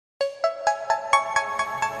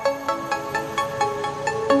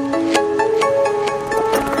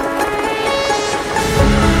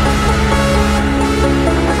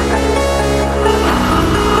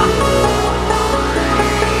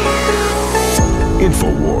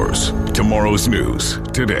InfoWars. Tomorrow's news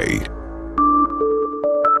today.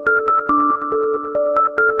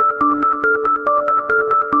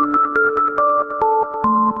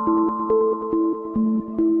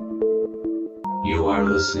 You are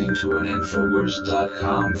listening to an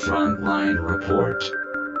Infowars.com frontline report.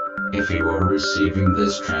 If you are receiving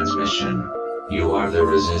this transmission, you are the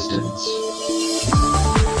resistance.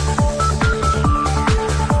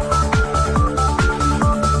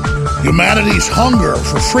 Humanity's hunger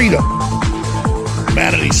for freedom,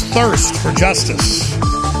 humanity's thirst for justice,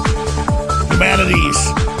 humanity's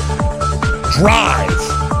drive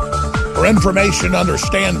for information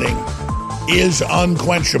understanding is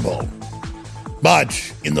unquenchable.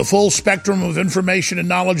 But in the full spectrum of information and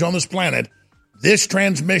knowledge on this planet, this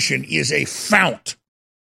transmission is a fount,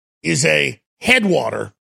 is a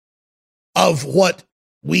headwater of what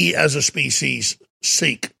we as a species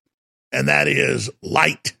seek, and that is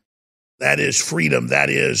light. That is freedom.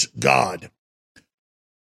 That is God.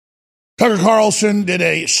 Tucker Carlson did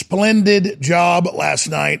a splendid job last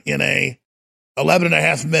night in a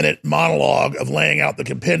 11.5-minute monologue of laying out the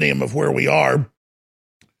compendium of where we are.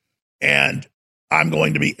 And I'm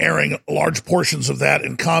going to be airing large portions of that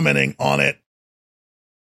and commenting on it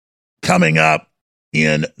coming up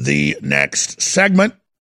in the next segment.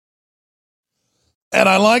 And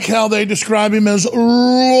I like how they describe him as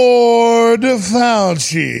Lord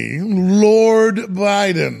Fauci, Lord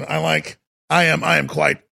Biden. I am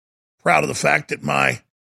quite proud of the fact that my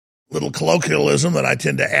little colloquialism that I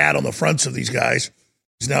tend to add on the fronts of these guys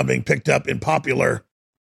is now being picked up in popular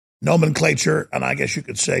nomenclature, and I guess you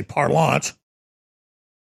could say parlance.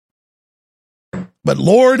 But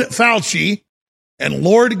Lord Fauci and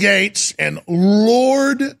Lord Gates and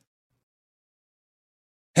Lord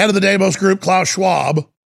head of the Davos Group, Klaus Schwab,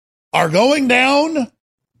 are going down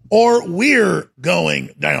or we're going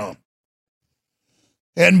down.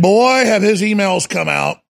 And boy, have his emails come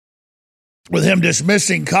out with him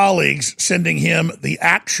dismissing colleagues, sending him the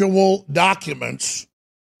actual documents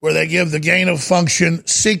where they give the gain of function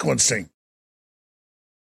sequencing.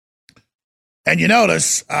 And you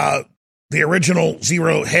notice the original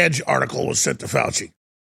Zero Hedge article was sent to Fauci.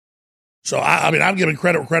 So, I'm giving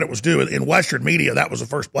credit where credit was due. In Western media, that was the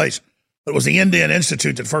first place. It was the Indian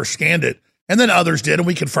Institute that first scanned it, and then others did, and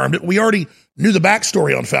we confirmed it. We already knew the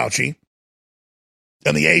backstory on Fauci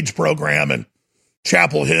and the AIDS program and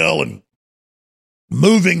Chapel Hill and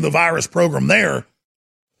moving the virus program there.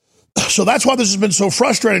 So that's why this has been so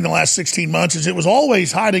frustrating the last 16 months, is it was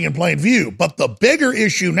always hiding in plain view. But the bigger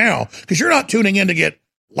issue now, because you're not tuning in to get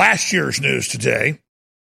last year's news today,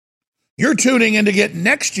 you're tuning in to get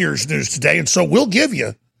next year's news today, and so we'll give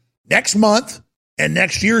you next month and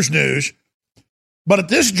next year's news. But at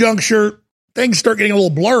this juncture, things start getting a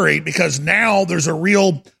little blurry because now there's a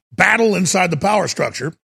real battle inside the power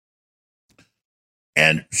structure.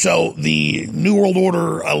 And so the New World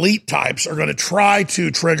Order elite types are going to try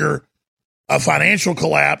to trigger a financial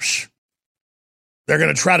collapse. They're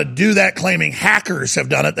going to try to do that, claiming hackers have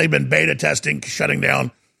done it. They've been beta testing, shutting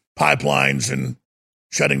down pipelines and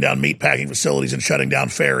shutting down meatpacking facilities and shutting down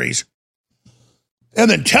ferries,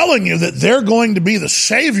 and then telling you that they're going to be the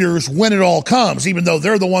saviors when it all comes, even though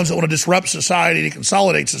they're the ones that want to disrupt society, to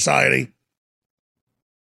consolidate society.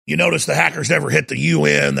 You notice the hackers never hit the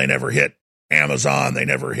UN, they never hit Amazon, they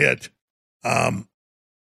never hit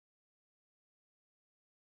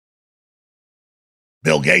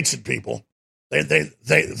Bill Gates and people.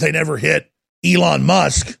 They never hit Elon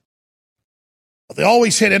Musk. But they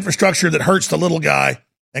always hit infrastructure that hurts the little guy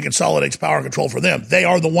and consolidates power and control for them. They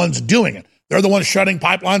are the ones doing it. They're the ones shutting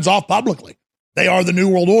pipelines off publicly. They are the New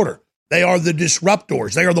World Order. They are the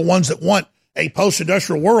disruptors. They are the ones that want a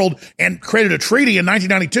post-industrial world and created a treaty in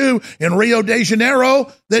 1992 in Rio de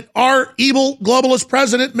Janeiro that our evil globalist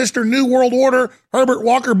president, Mr. New World Order, Herbert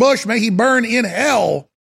Walker Bush, may he burn in hell,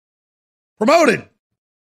 promoted.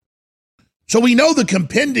 So we know the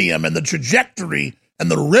compendium and the trajectory and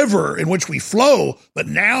the river in which we flow, but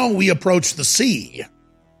now we approach the sea.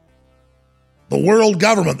 The world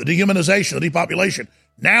government, the dehumanization, the depopulation.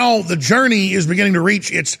 Now the journey is beginning to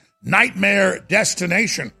reach its nightmare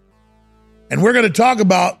destination. And we're going to talk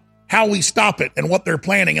about how we stop it and what they're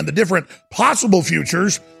planning and the different possible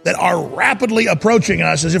futures that are rapidly approaching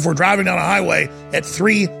us as if we're driving down a highway at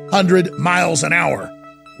 300 miles an hour.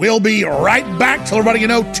 We'll be right back. Tell everybody you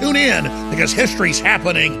know, tune in, because history's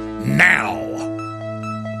happening now.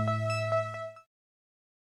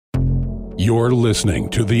 You're listening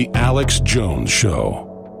to The Alex Jones Show.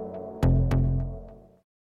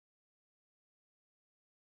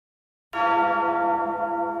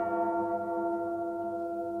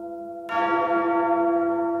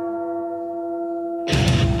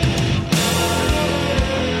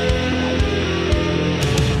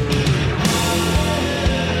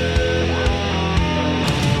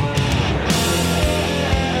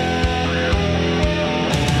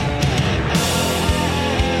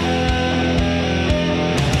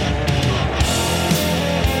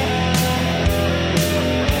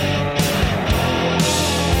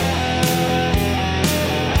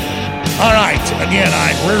 Again,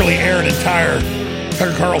 I rarely air an entire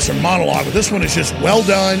Tucker Carlson monologue, but this one is just well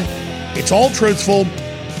done. It's all truthful,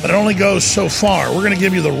 but it only goes so far. We're going to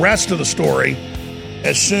give you the rest of the story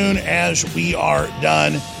as soon as we are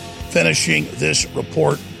done finishing this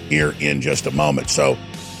report here in just a moment. So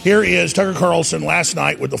here is Tucker Carlson last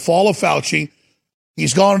night with the fall of Fauci.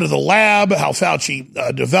 He's gone into the lab, how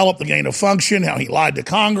Fauci developed the gain of function, how he lied to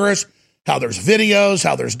Congress, how there's videos,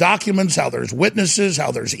 how there's documents, how there's witnesses,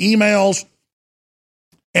 how there's emails.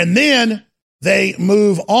 And then they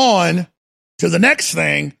move on to the next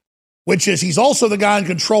thing, which is he's also the guy in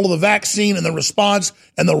control of the vaccine and the response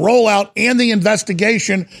and the rollout and the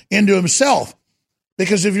investigation into himself.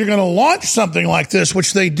 Because if you're going to launch something like this,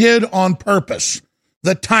 which they did on purpose,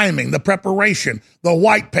 the timing, the preparation, the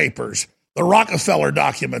white papers, the Rockefeller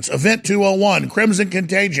documents, Event 201, Crimson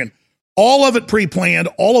Contagion, all of it pre-planned,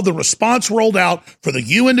 all of the response rolled out for the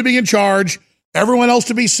UN to be in charge, everyone else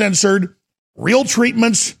to be censored, real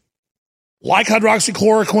treatments like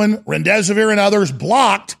hydroxychloroquine, remdesivir, and others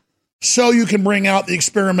blocked so you can bring out the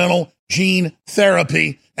experimental gene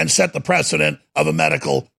therapy and set the precedent of a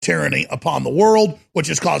medical tyranny upon the world, which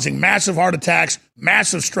is causing massive heart attacks,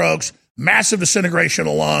 massive strokes, massive disintegration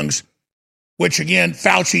of lungs, which, again,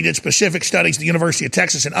 Fauci did specific studies at the University of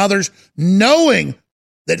Texas and others, knowing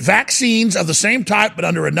that vaccines of the same type but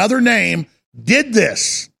under another name did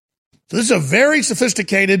this. So this is a very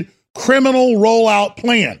sophisticated criminal rollout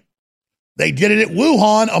plan. They did it at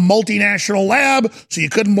Wuhan, a multinational lab, so you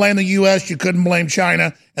couldn't blame the U.S., you couldn't blame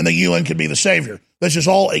China, and the UN could be the savior. This is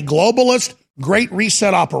all a globalist, great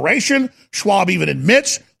reset operation. Schwab even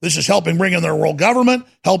admits this is helping bring in their world government,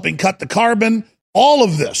 helping cut the carbon, all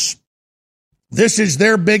of this. This is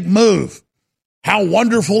their big move. How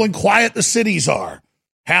wonderful and quiet the cities are,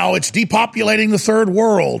 how it's depopulating the third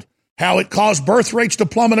world, how it caused birth rates to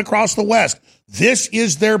plummet across the West. This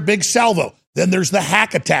is their big salvo. Then there's the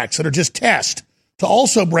hack attacks that are just tests to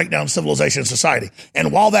also break down civilization and society.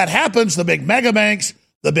 And while that happens, the big mega banks,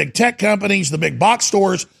 the big tech companies, the big box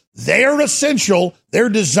stores, they are essential. They're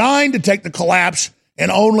designed to take the collapse, and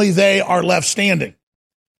only they are left standing.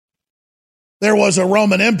 There was a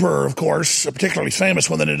Roman emperor, of course, a particularly famous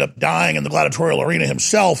one that ended up dying in the gladiatorial arena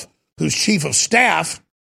himself, whose chief of staff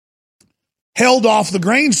held off the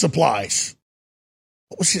grain supplies.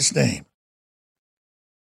 What was his name?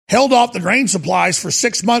 Held off the grain supplies for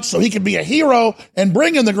 6 months so he could be a hero and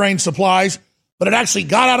bring in the grain supplies, but it actually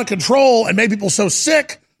got out of control and made people so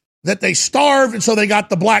sick that they starved, and so they got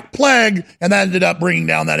the Black Plague, and that ended up bringing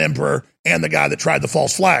down that emperor and the guy that tried the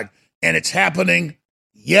false flag. And it's happening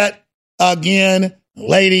yet again,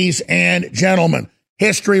 ladies and gentlemen.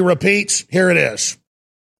 History repeats. Here it is.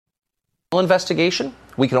 Investigation?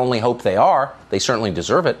 We can only hope they are. They certainly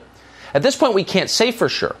deserve it. At this point, we can't say for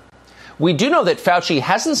sure. We do know that Fauci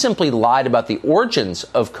hasn't simply lied about the origins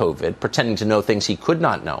of COVID, pretending to know things he could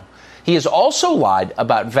not know. He has also lied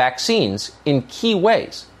about vaccines in key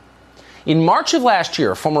ways. In March of last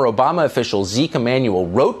year, former Obama official Zeke Emanuel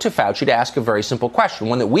wrote to Fauci to ask a very simple question,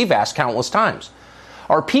 one that we've asked countless times.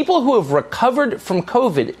 Are people who have recovered from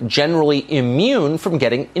COVID generally immune from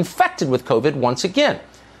getting infected with COVID once again?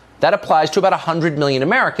 That applies to about 100 million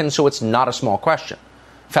Americans, so it's not a small question.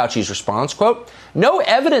 Fauci's response, quote, no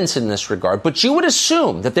evidence in this regard, but you would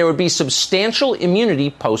assume that there would be substantial immunity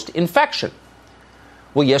post-infection.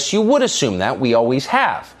 Well, yes, you would assume that. We always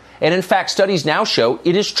have. And in fact, studies now show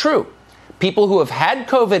it is true. People who have had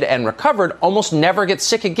COVID and recovered almost never get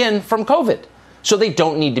sick again from COVID, so they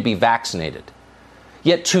don't need to be vaccinated.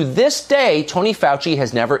 Yet to this day, Tony Fauci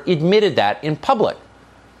has never admitted that in public.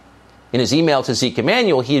 In his email to Zeke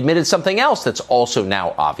Emanuel, he admitted something else that's also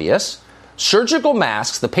now obvious. Surgical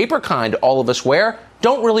masks, the paper kind all of us wear,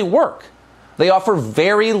 don't really work. They offer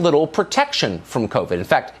very little protection from COVID. In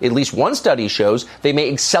fact, at least one study shows they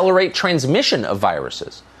may accelerate transmission of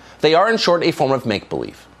viruses. They are, in short, a form of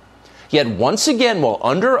make-believe. Yet once again, while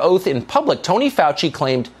under oath in public, Tony Fauci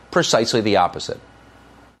claimed precisely the opposite.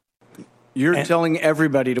 You're telling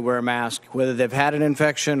everybody to wear a mask, whether they've had an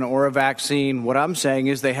infection or a vaccine. What I'm saying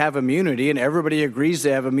is they have immunity, and everybody agrees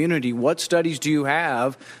they have immunity. What studies do you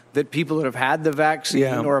have that people that have had the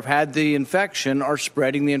vaccine or have had the infection are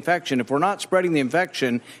spreading the infection? If we're not spreading the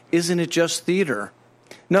infection, isn't it just theater?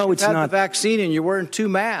 No, it's not. If you have the vaccine and you're wearing 2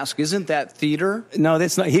 masks, isn't that theater? No,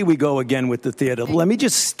 that's not. Here we go again with the theater. Let me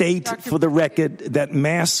just state for the record that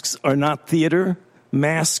masks are not theater.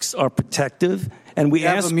 Masks are protective. And we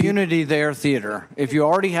have immunity there, theater. If you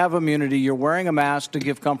already have immunity, you're wearing a mask to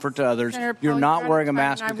give comfort to others. You're not wearing a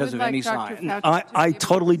mask because of any sign. I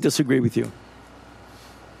totally disagree with you.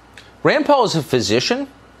 Rand Paul is a physician.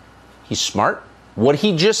 He's smart. What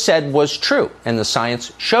he just said was true, and the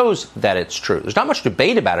science shows that it's true. There's not much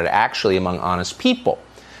debate about it, actually, among honest people.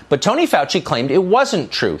 But Tony Fauci claimed it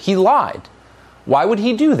wasn't true. He lied. Why would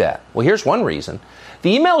he do that? Well, here's one reason.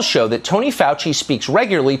 The emails show that Tony Fauci speaks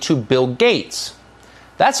regularly to Bill Gates.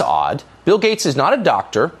 That's odd. Bill Gates is not a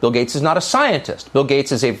doctor. Bill Gates is not a scientist. Bill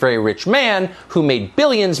Gates is a very rich man who made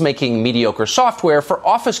billions making mediocre software for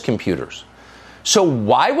office computers. So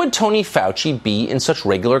why would Tony Fauci be in such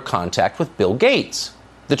regular contact with Bill Gates?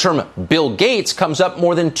 The term Bill Gates comes up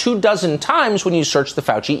more than 24 times when you search the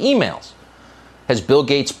Fauci emails. Has Bill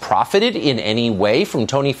Gates profited in any way from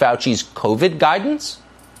Tony Fauci's COVID guidance?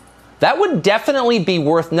 That would definitely be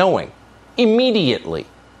worth knowing immediately.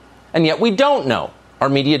 And yet we don't know. Our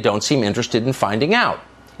media don't seem interested in finding out.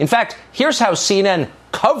 In fact, here's how CNN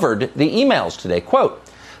covered the emails today. Quote,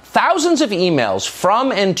 thousands of emails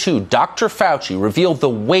from and to Dr. Fauci reveal the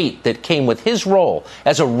weight that came with his role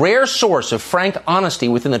as a rare source of frank honesty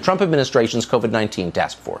within the Trump administration's COVID-19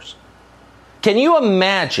 task force. Can you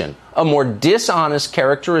imagine a more dishonest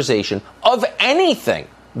characterization of anything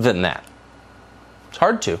than that? It's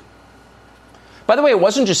hard to. By the way, it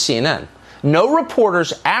wasn't just CNN. No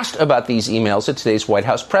reporters asked about these emails at today's White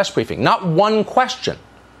House press briefing. Not one question.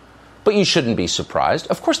 But you shouldn't be surprised.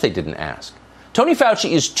 Of course they didn't ask. Tony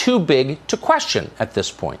Fauci is too big to question at this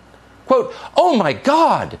point. Quote, oh my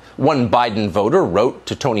God, one Biden voter wrote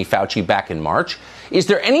to Tony Fauci back in March. Is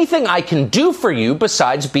there anything I can do for you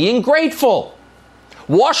besides being grateful?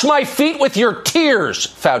 Wash my feet with your tears,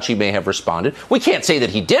 Fauci may have responded. We can't say that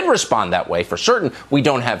he did respond that way for certain. We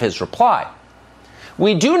don't have his reply.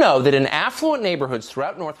 We do know that in affluent neighborhoods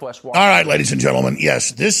throughout Northwest Washington. All right, ladies and gentlemen,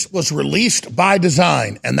 yes, this was released by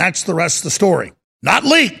design, and that's the rest of the story. Not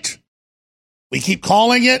leaked. We keep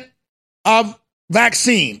calling it a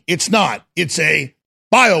vaccine. It's not. It's a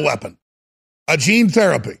bioweapon, a gene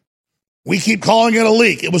therapy. We keep calling it a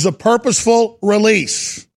leak. It was a purposeful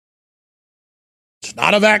release. It's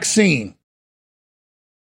not a vaccine.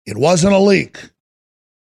 It wasn't a leak.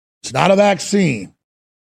 It's not a vaccine.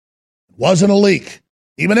 It wasn't a leak.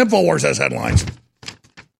 Even InfoWars has headlines.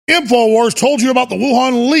 InfoWars told you about the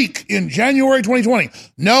Wuhan leak in January 2020.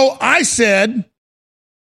 No, I said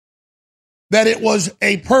that it was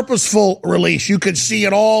a purposeful release. You could see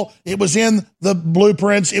it all. It was in the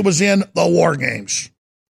blueprints. It was in the war games.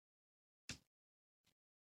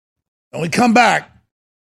 When we come back,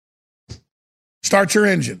 start your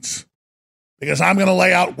engines, because I'm going to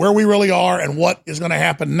lay out where we really are and what is going to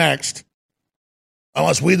happen next,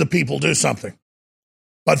 unless we the people do something.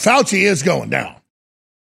 But Fauci is going down.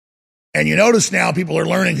 And you notice now people are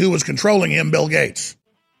learning who was controlling him, Bill Gates.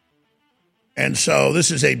 And so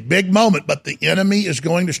this is a big moment, but the enemy is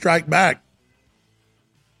going to strike back.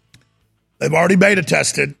 They've already beta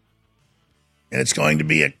tested, and it's going to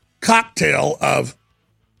be a cocktail of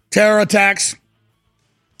terror attacks,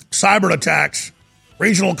 cyber attacks,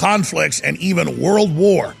 regional conflicts, and even world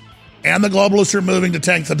war. And the globalists are moving to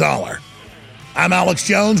tank the dollar. I'm Alex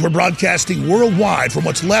Jones. We're broadcasting worldwide from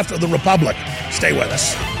what's left of the Republic. Stay with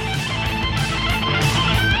us.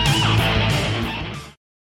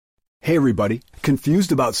 Hey everybody,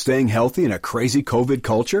 confused about staying healthy in a crazy COVID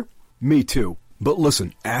culture? Me too. But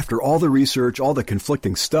listen, after all the research, all the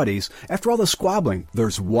conflicting studies, after all the squabbling,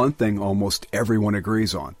 there's one thing almost everyone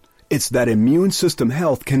agrees on. It's that immune system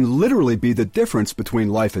health can literally be the difference between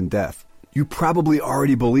life and death. You probably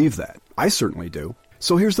already believe that. I certainly do.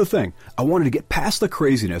 So here's the thing. I wanted to get past the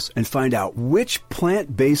craziness and find out which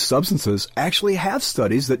plant-based substances actually have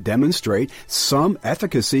studies that demonstrate some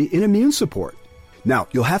efficacy in immune support. Now,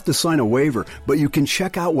 you'll have to sign a waiver, but you can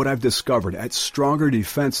check out what I've discovered at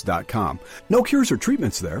StrongerDefense.com. No cures or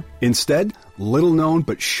treatments there. Instead, little-known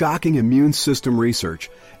but shocking immune system research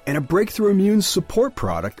and a breakthrough immune support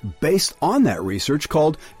product based on that research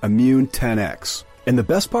called Immune 10X. And the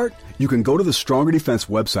best part? You can go to the Stronger Defense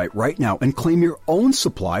website right now and claim your own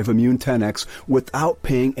supply of Immune 10X without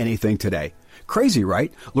paying anything today. Crazy,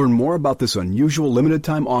 right? Learn more about this unusual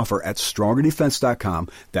limited-time offer at StrongerDefense.com.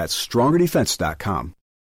 That's StrongerDefense.com.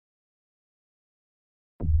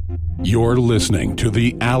 You're listening to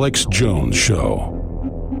The Alex Jones Show.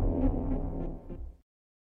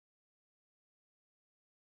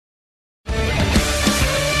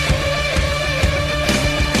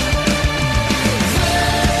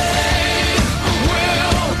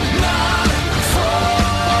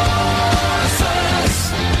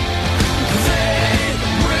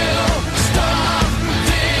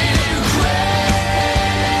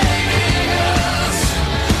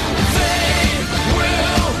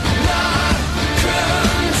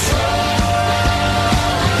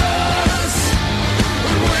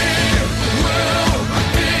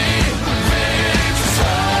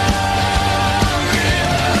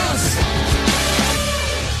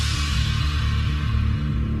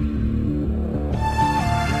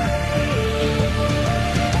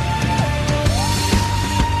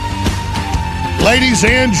 Ladies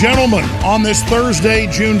and gentlemen, on this Thursday,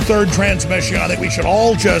 June 3rd transmission, I think we should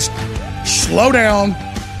all just slow down,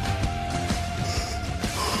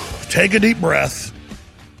 take a deep breath,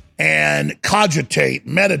 and cogitate,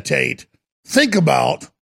 meditate, think about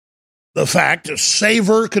the fact,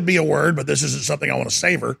 savor could be a word, but this isn't something I want to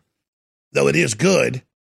savor, though it is good,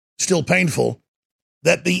 still painful,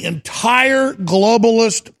 that the entire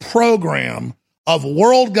globalist program of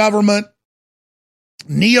world government,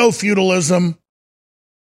 neo-feudalism,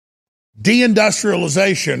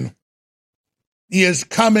 deindustrialization is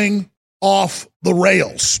coming off the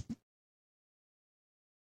rails.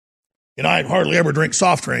 You know, I hardly ever drink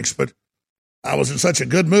soft drinks, but I was in such a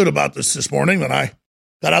good mood about this morning that I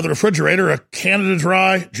got out of the refrigerator a Canada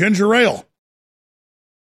Dry ginger ale.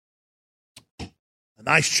 A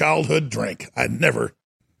nice childhood drink. I'd never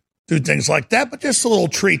do things like that, but just a little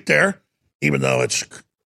treat there, even though it's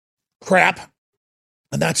crap.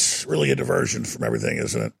 And that's really a diversion from everything,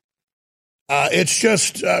 isn't it? It's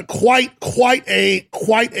just quite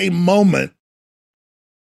a moment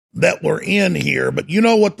that we're in here. But you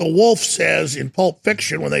know what the wolf says in Pulp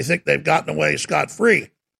Fiction when they think they've gotten away scot-free?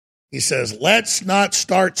 He says, let's not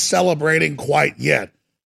start celebrating quite yet.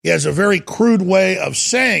 He has a very crude way of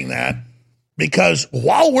saying that because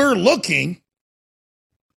while we're looking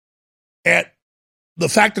at the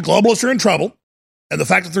fact that globalists are in trouble and the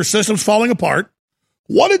fact that their system's falling apart,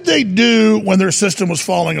 what did they do when their system was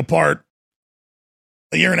falling apart?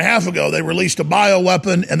 A year and a half ago, they released a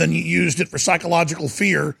bioweapon and then used it for psychological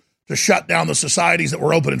fear to shut down the societies that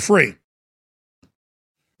were open and free.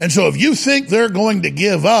 And so if you think they're going to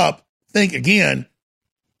give up, think again.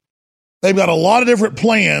 They've got a lot of different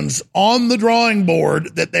plans on the drawing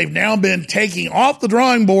board that they've now been taking off the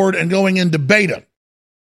drawing board and going into beta.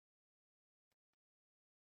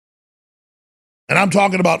 And I'm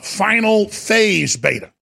talking about final phase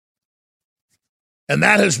beta. And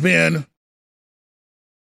that has been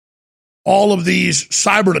all of these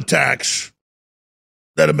cyber attacks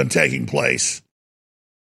that have been taking place,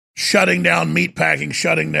 shutting down meatpacking,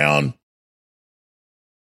 shutting down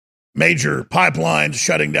major pipelines,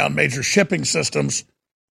 shutting down major shipping systems.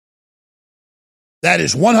 That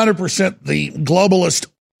is 100% the globalist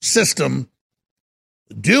system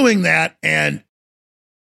doing that, and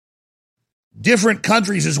different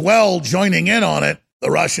countries as well joining in on it.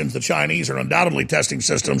 The Russians, the Chinese are undoubtedly testing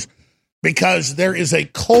systems because there is a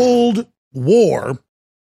Cold War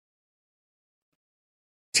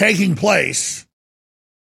taking place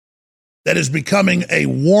that is becoming a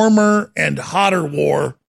warmer and hotter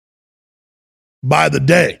war by the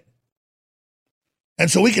day. And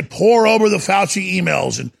so we could pour over the Fauci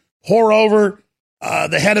emails and pour over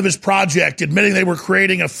the head of his project admitting they were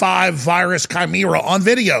creating a 5-virus chimera on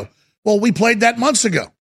video. Well, we played that months ago.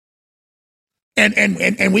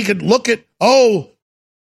 And we could look at,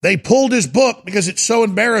 they pulled his book because it's so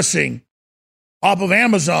embarrassing off of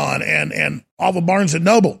Amazon and off of Barnes &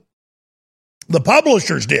 Noble. The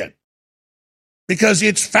publishers did. Because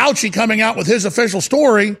it's Fauci coming out with his official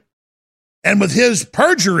story and with his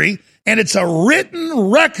perjury, and it's a written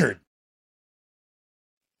record.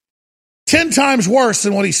 10 times worse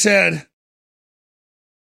than what he said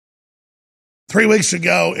 3 weeks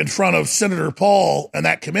ago in front of Senator Paul and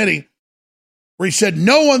that committee, where he said,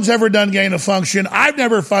 no one's ever done gain of function. I've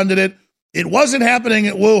never funded it. It wasn't happening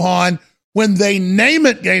at Wuhan. When they name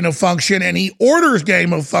it gain of function and he orders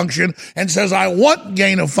gain of function and says, I want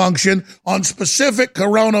gain of function on specific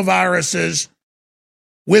coronaviruses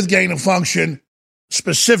with gain of function,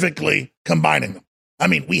 specifically combining them. I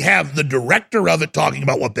mean, we have the director of it talking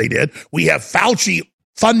about what they did. We have Fauci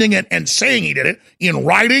funding it and saying he did it in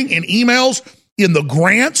writing, in emails, in the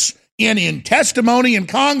grants, and in testimony in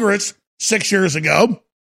Congress 6 years ago.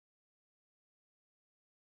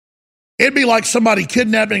 It'd be like somebody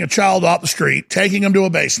kidnapping a child off the street, taking them to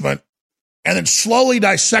a basement, and then slowly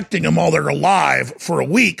dissecting them while they're alive for a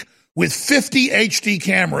week with 50 HD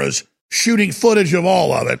cameras shooting footage of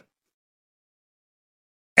all of it.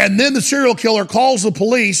 And then the serial killer calls the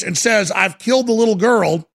police and says, I've killed the little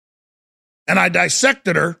girl, and I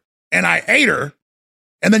dissected her, and I ate her.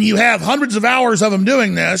 And then you have hundreds of hours of him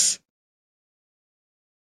doing this.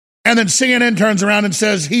 And then CNN turns around and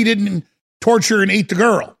says he didn't torture and eat the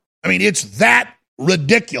girl. I mean, it's that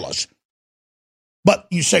ridiculous. But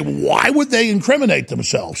you say, why would they incriminate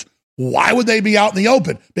themselves? Why would they be out in the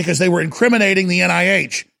open? Because they were incriminating the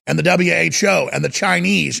NIH and the WHO and the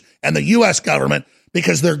Chinese and the U.S. government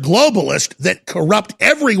because they're globalists that corrupt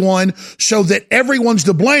everyone so that everyone's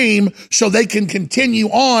to blame so they can continue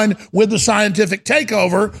on with the scientific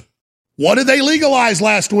takeover. What did they legalize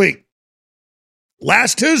last week?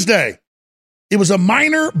 Last Tuesday, it was a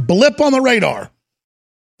minor blip on the radar.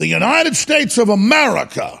 the United States of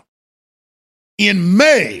America in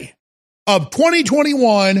May of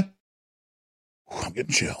 2021, I'm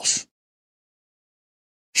getting chills,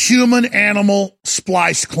 human-animal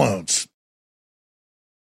splice clones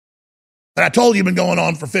that I told you have been going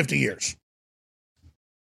on for 50 years.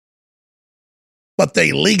 But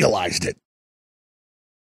they legalized it.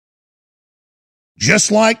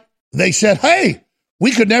 Just like they said, hey,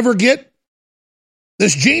 we could never get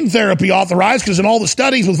this gene therapy authorized because in all the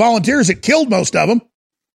studies with volunteers, it killed most of them.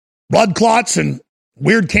 Blood clots and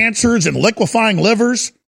weird cancers and liquefying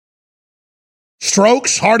livers,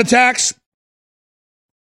 strokes, heart attacks.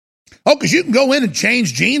 Oh, because you can go in and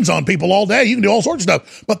change genes on people all day. You can do all sorts of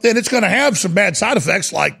stuff. But then it's going to have some bad side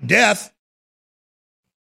effects like death.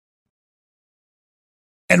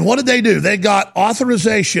 And what did they do? They got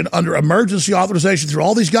authorization under emergency authorization through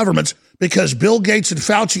all these governments because Bill Gates and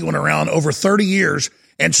Fauci went around over 30 years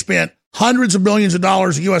and spent hundreds of millions of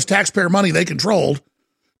dollars of U.S. taxpayer money they controlled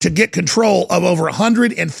to get control of over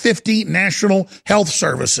 150 national health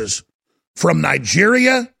services from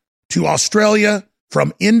Nigeria to Australia,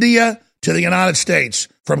 from India to the United States,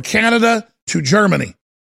 from Canada to Germany,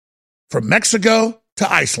 from Mexico to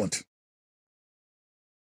Iceland,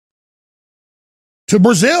 to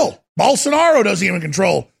Brazil. Bolsonaro doesn't even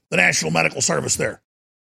control the National Medical Service there.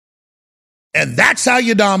 And that's how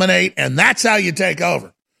you dominate, and that's how you take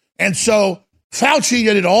over. And so Fauci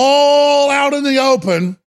did it all out in the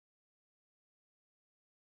open,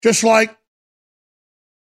 just like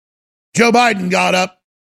Joe Biden got up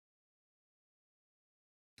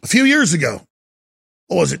a few years ago.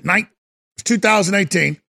 What was it?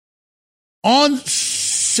 2018 on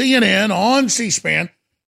CNN, on C-SPAN,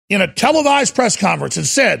 in a televised press conference and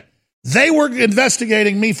said they were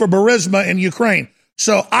investigating me for Burisma in Ukraine.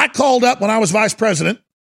 So I called up when I was vice president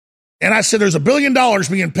and I said, there's $1 billion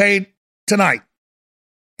being paid tonight.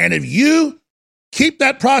 And if you keep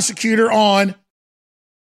that prosecutor on,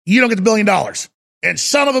 you don't get the $1 billion. And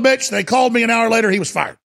son of a bitch, they called me an hour later, he was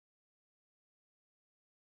fired.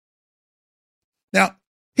 Now,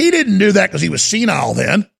 he didn't do that because he was senile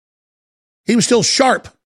then. He was still sharp.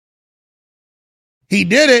 He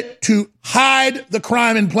did it to hide the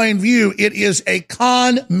crime in plain view. It is a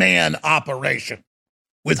con man operation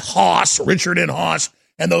with Haas, Richard N. Haas,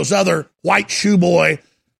 and those other white shoe boy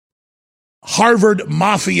Harvard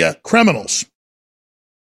mafia criminals.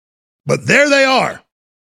 But there they are.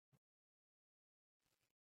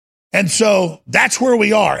 And so that's where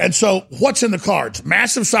we are. And so what's in the cards?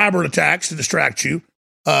 Massive cyber attacks to distract you,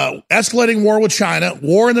 escalating war with China,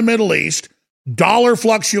 war in the Middle East, dollar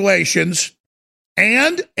fluctuations,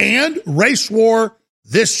 and race war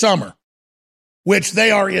this summer, which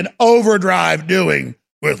they are in overdrive doing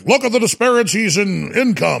with look at the disparities in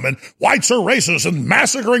income and whites are racist and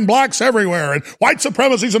massacring blacks everywhere and white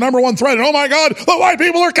supremacy is the number one threat. And oh my God, the white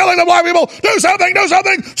people are killing the black people. Do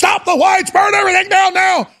something. Stop the whites. Burn everything down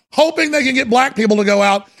now. Hoping they can get black people to go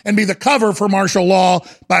out and be the cover for martial law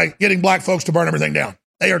by getting black folks to burn everything down.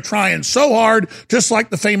 They are trying so hard, just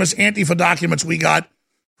like the famous Antifa documents we got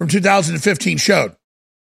from 2015 showed,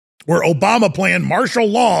 where Obama planned martial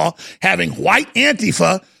law, having white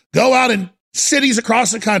Antifa go out in cities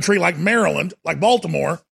across the country like Maryland, like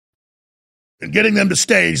Baltimore, and getting them to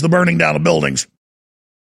stage the burning down of buildings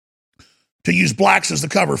to use blacks as the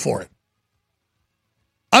cover for it.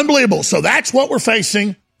 Unbelievable. So that's what we're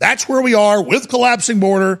facing. That's where we are with collapsing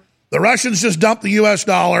border. The Russians just dumped the U.S.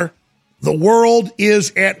 dollar. The world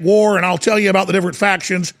is at war, and I'll tell you about the different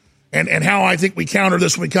factions and how I think we counter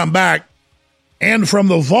this when we come back. And from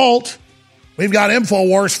the vault, we've got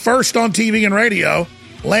InfoWars first on TV and radio,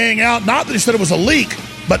 laying out not that he said it was a leak,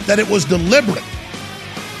 but that it was deliberate.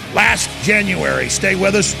 Last January. Stay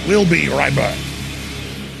with us. We'll be right back.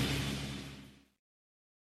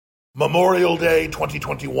 Memorial Day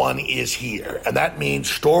 2021 is here, and that means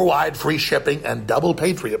store-wide free shipping and double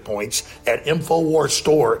Patriot points at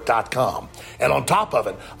InfoWarsStore.com. And on top of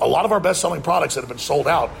it, a lot of our best-selling products that have been sold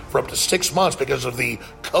out for up to 6 months because of the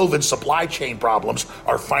COVID supply chain problems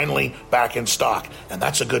are finally back in stock. And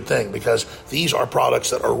that's a good thing because these are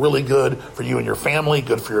products that are really good for you and your family,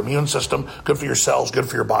 good for your immune system, good for your cells, good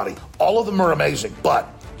for your body. All of them are amazing, but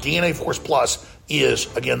DNA Force Plus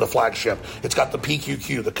is, again, the flagship. It's got the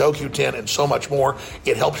PQQ, the CoQ10, and so much more.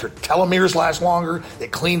 It helps your telomeres last longer.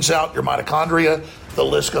 It cleans out your mitochondria. The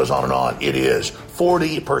list goes on and on. It is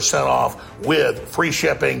 40% off with free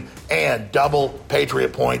shipping and double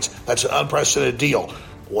Patriot points. That's an unprecedented deal.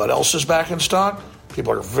 What else is back in stock?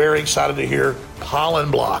 People are very excited to hear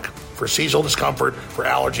Pollen Block for seasonal discomfort, for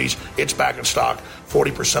allergies. It's back in stock,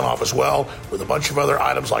 40% off as well, with a bunch of other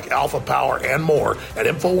items like Alpha Power and more at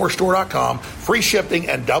InfoWarsStore.com. Free shipping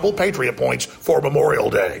and double Patriot points for Memorial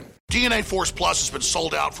Day. DNA Force Plus has been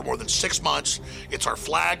sold out for more than 6 months. It's our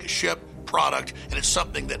flagship product, and it's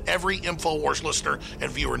something that every InfoWars listener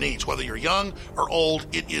and viewer needs. Whether you're young or old,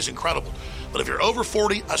 it is incredible. But if you're over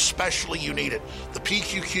 40, especially, you need it. The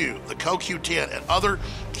PQQ, the CoQ10, and other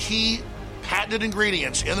key patented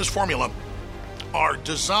ingredients in this formula are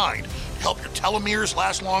designed to help your telomeres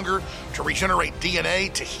last longer, to regenerate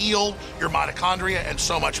DNA, to heal your mitochondria, and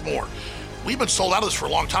so much more. We've been sold out of this for a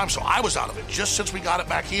long time, so I was out of it. Just since we got it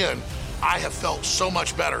back in, I have felt so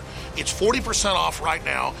much better. It's 40% off right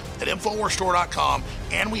now at InfoWarsStore.com,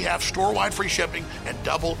 and we have store-wide free shipping and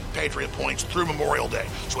double Patriot points through Memorial Day.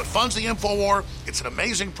 So it funds the InfoWar, it's an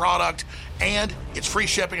amazing product, and it's free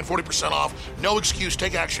shipping and 40% off. No excuse,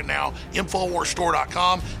 take action now.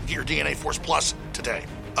 InfoWarsStore.com, get your DNA Force Plus today.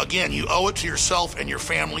 Again, you owe it to yourself and your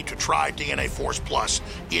family to try DNA Force Plus.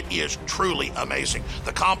 It is truly amazing.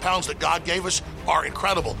 The compounds that God gave us are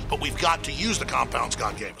incredible, but we've got to use the compounds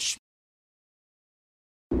God gave us.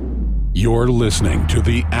 You're listening to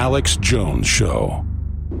The Alex Jones Show.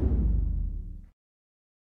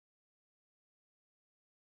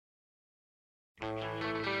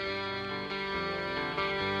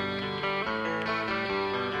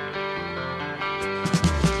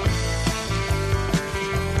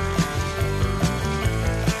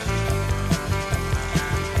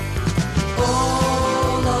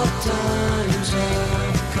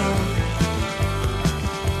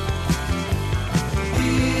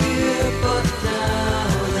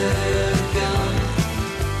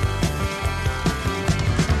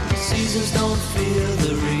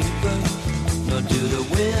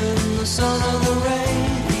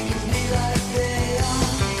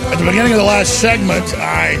 At the beginning of the last segment,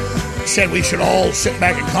 I said we should all sit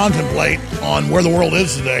back and contemplate on where the world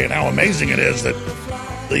is today and how amazing it is that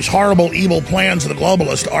these horrible, evil plans of the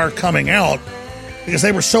globalists are coming out, because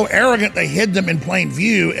they were so arrogant they hid them in plain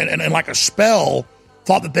view and like a spell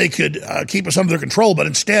thought that they could keep us under their control, but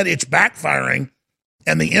instead it's backfiring,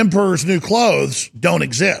 and the emperor's new clothes don't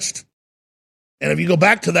exist. And if you go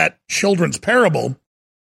back to that children's parable,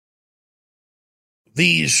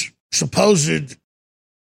 these supposed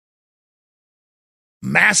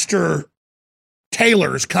master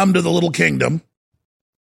tailors come to the little kingdom,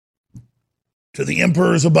 to the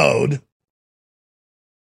emperor's abode,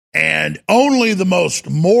 and only the most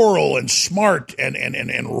moral and smart and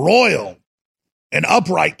royal and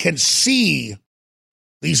upright can see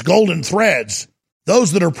these golden threads.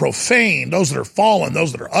 Those that are profane, those that are fallen,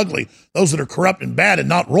 those that are ugly, those that are corrupt and bad and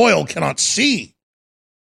not royal cannot see.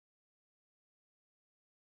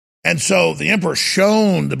 And so the emperor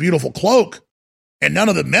shown the beautiful cloak, and none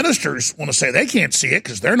of the ministers want to say they can't see it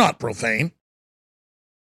because they're not profane.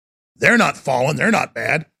 They're not fallen. They're not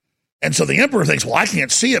bad. And so the emperor thinks, well, I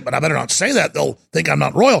can't see it, but I better not say that. They'll think I'm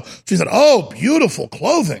not royal. So he said, oh, beautiful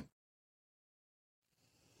clothing.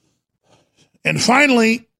 And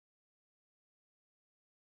finally,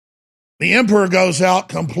 the emperor goes out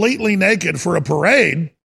completely naked for a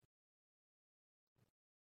parade,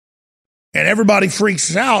 and everybody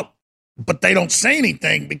freaks out, but they don't say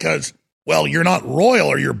anything because, well, you're not royal,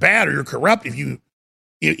 or you're bad, or you're corrupt if you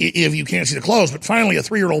can't see the clothes. But finally, a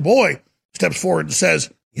 3-year-old boy steps forward and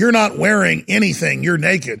says, you're not wearing anything, you're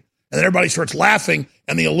naked. And then everybody starts laughing,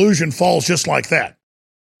 and the illusion falls just like that.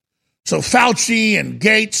 So Fauci and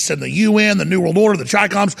Gates and the UN, the New World Order, the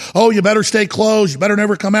Chi-Coms, oh, you better stay closed, you better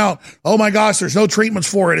never come out. Oh my gosh, there's no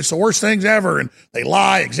treatments for it. It's the worst things ever. And they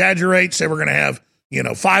lie, exaggerate, say we're going to have,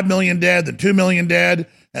 5 million dead, then 2 million dead.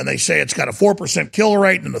 And they say it's got a 4% kill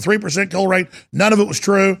rate and a 3% kill rate. None of it was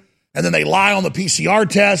true. And then they lie on the PCR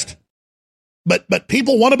test. But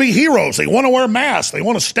people want to be heroes. They want to wear masks. They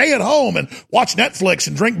want to stay at home and watch Netflix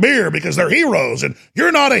and drink beer because they're heroes. And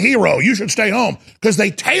you're not a hero. You should stay home, because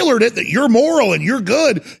they tailored it that you're moral and you're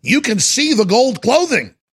good. You can see the gold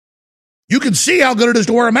clothing. You can see how good it is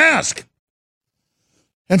to wear a mask.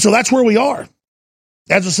 And so that's where we are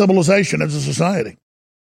as a civilization, as a society.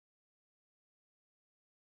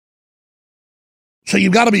 So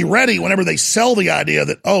you've got to be ready whenever they sell the idea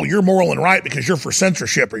that, oh, you're moral and right because you're for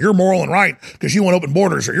censorship, or you're moral and right because you want open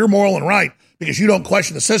borders, or you're moral and right because you don't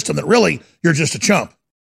question the system, that really you're just a chump.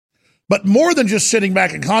 But more than just sitting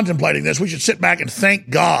back and contemplating this, we should sit back and thank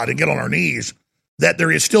God and get on our knees that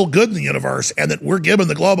there is still good in the universe, and that we're giving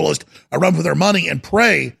the globalists a run for their money, and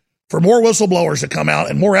pray for more whistleblowers to come out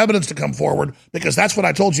and more evidence to come forward, because that's what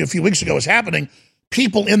I told you a few weeks ago is happening.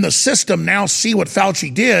 people in the system now see what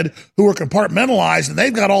Fauci did, who are compartmentalized, and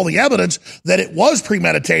they've got all the evidence that it was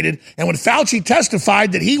premeditated. And when Fauci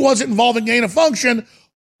testified that he wasn't involved in gain of function,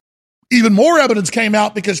 even more evidence came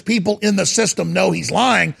out because people in the system know he's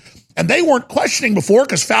lying. And they weren't questioning before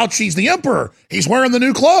because Fauci's the emperor. He's wearing the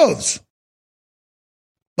new clothes.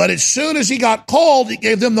 But as soon as he got called, it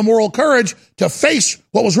gave them the moral courage to face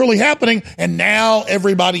what was really happening. And now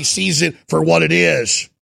everybody sees it for what it is.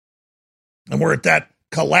 And we're at that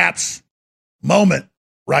collapse moment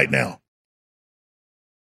right now.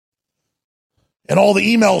 And all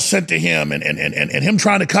the emails sent to him and him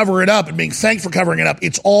trying to cover it up and being thanked for covering it up.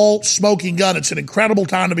 It's all smoking gun. It's an incredible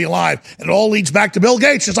time to be alive. And it all leads back to Bill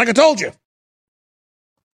Gates, just like I told you.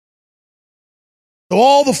 So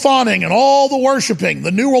all the fawning and all the worshiping,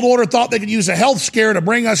 the New World Order thought they could use a health scare to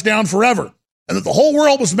bring us down forever. And that the whole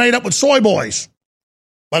world was made up with soy boys.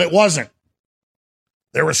 But it wasn't.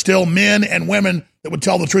 There were still men and women that would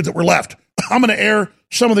tell the truth that were left. I'm going to air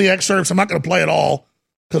some of the excerpts. I'm not going to play it all,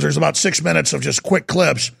 because there's about 6 minutes of just quick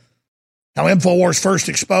clips, how InfoWars first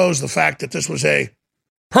exposed the fact that this was a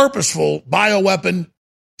purposeful bioweapon,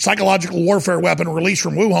 psychological warfare weapon released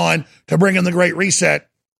from Wuhan to bring in the Great Reset.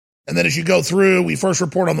 And then as you go through, we first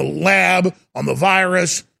report on the lab, on the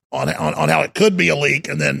virus, on how it could be a leak,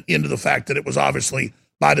 and then into the fact that it was obviously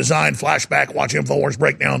by design. Flashback, watch InfoWars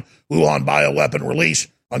breakdown Wuhan bioweapon release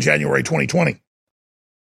on January 2020.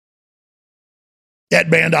 At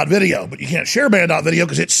band.video, but you can't share band.video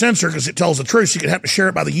because it's censored because it tells the truth. So you can have to share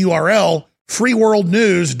it by the URL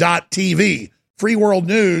freeworldnews.tv.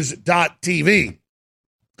 Freeworldnews.tv.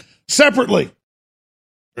 Separately,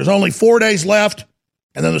 there's only 4 days left,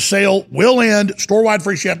 and then the sale will end. Store-wide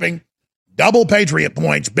free shipping, double Patriot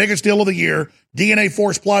points, biggest deal of the year. DNA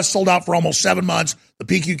Force Plus sold out for almost 7 months. The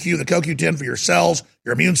PQQ, the CoQ10 for your cells,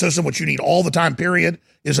 your immune system, which you need all the time, period,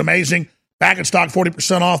 is amazing. Back in stock,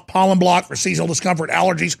 40% off. Pollen block for seasonal discomfort,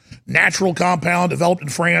 allergies. Natural compound developed in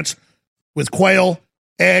France with quail,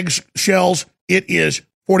 eggs, shells. It is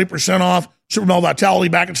 40% off. Supermel Vitality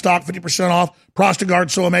back in stock, 50% off. Prostagard,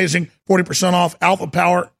 so amazing, 40% off. Alpha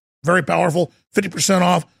Power, very powerful, 50%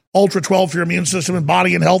 off. Ultra 12 for your immune system and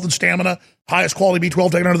body and health and stamina. Highest quality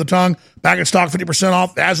B12 taken under the tongue. Back in stock, 50%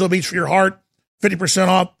 off. Azobeats for your heart, 50%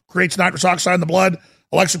 off. Creates nitrous oxide in the blood.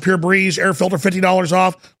 Alexa Pure Breeze, air filter, $50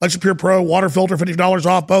 off. Alexa Pure Pro, water filter, $50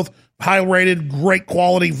 off. Both high rated, great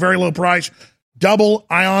quality, very low price. Double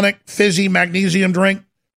ionic fizzy magnesium drink.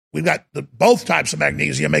 We've got both types of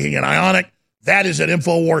magnesium making it ionic. That is at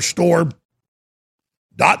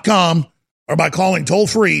InfoWarsStore.com or by calling toll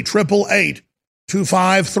free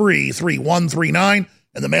 888-253-3139.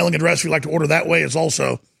 And the mailing address, if you'd like to order that way, is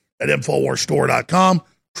also at InfoWarsStore.com,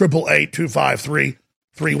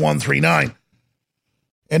 888-253-3139.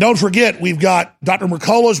 And don't forget, we've got Dr.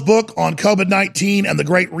 Mercola's book on COVID-19 and the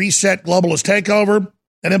Great Reset Globalist Takeover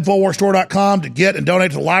at InfoWarsStore.com to get and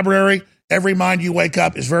donate to the library. Every mind you wake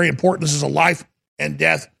up is very important. This is a life and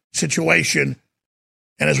death situation.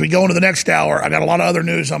 And as we go into the next hour, I got a lot of other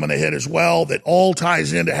news I'm going to hit as well that all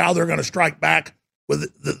ties into how they're going to strike back with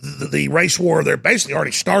the race war. They're basically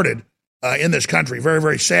already started in this country. Very,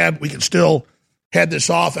 very sad. We can still head this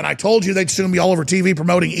off. And I told you they'd soon be all over TV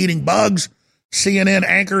promoting eating bugs. CNN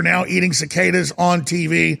anchor now eating cicadas on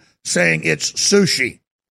TV, saying it's sushi.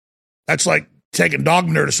 That's like taking dog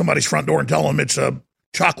manure to somebody's front door and telling them it's a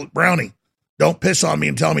chocolate brownie. Don't piss on me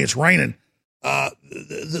and tell me it's raining.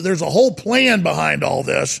 There's a whole plan behind all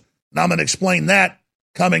this, and I'm going to explain that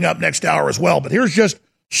coming up next hour as well. But here's just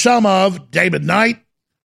some of David Knight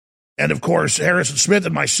and, of course, Harrison Smith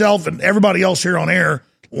and myself and everybody else here on air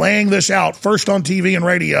laying this out first on TV and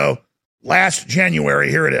radio last January.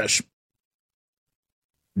 Here it is.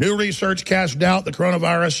 New research casts doubt the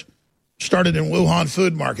coronavirus started in Wuhan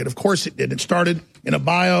food market. Of course it did. It started in a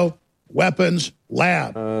bioweapons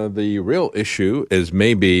lab. The real issue is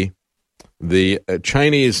maybe the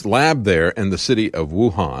Chinese lab there in the city of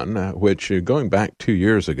Wuhan, which going back 2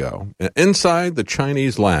 years ago, inside the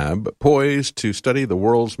Chinese lab, poised to study the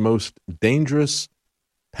world's most dangerous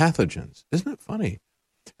pathogens. Isn't it funny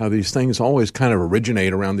how these things always kind of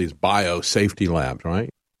originate around these biosafety labs, right?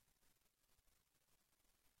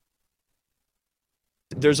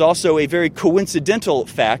 There's also a very coincidental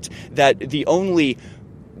fact that the only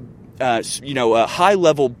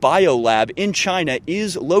high-level biolab in China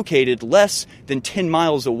is located less than 10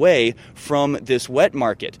 miles away from this wet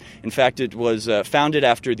market. In fact, it was founded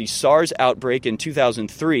after the SARS outbreak in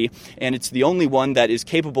 2003, and it's the only one that is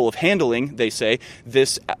capable of handling, they say,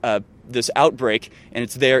 this outbreak, and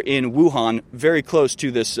it's there in Wuhan, very close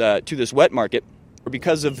to this wet market.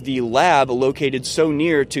 because of the lab located so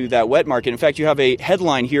near to that wet market. In fact, you have a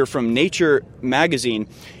headline here from Nature magazine.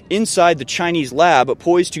 Inside the Chinese lab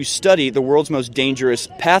poised to study the world's most dangerous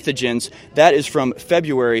pathogens. That is from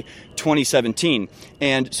February 2017.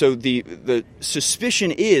 And so the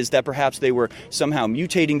suspicion is that perhaps they were somehow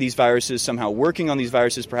mutating these viruses, somehow working on these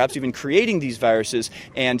viruses, perhaps even creating these viruses,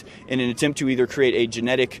 and in an attempt to either create a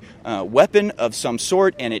genetic weapon of some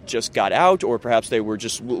sort and it just got out, or perhaps they were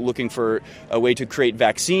just looking for a way to create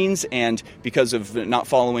vaccines, and because of not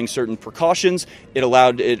following certain precautions, it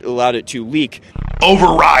allowed it to leak.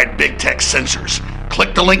 Override big tech censors.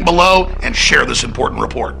 Click the link below and share this important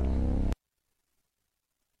report.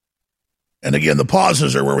 And again, the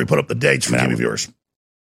pauses are where we put up the dates for TV viewers.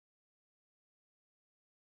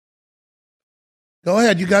 Go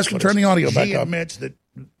ahead. You guys can turn the audio back up. That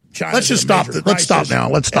let's just stop. Let's stop now.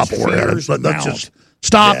 Let's stop over here. Let's just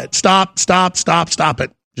stop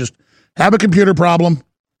it. Just have a computer problem.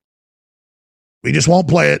 We just won't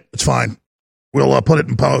play it. It's fine. We'll put it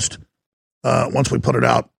in post once we put it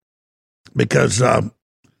out. Because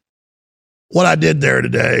what I did there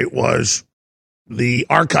today was the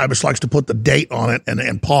archivist likes to put the date on it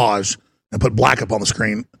and pause and put black up on the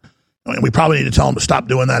screen. And we probably need to tell them to stop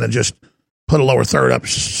doing that and just put a lower third up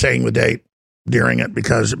saying the date during it,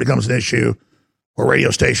 because it becomes an issue where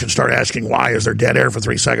radio stations start asking, why is there dead air for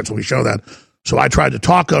 3 seconds when we show that? So I tried to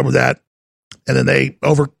talk over that, and then they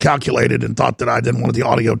overcalculated and thought that I didn't want the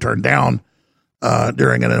audio turned down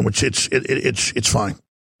during it, which it's fine.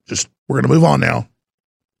 Just, we're going to move on now.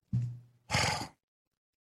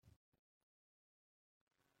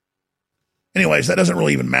 Anyways, that doesn't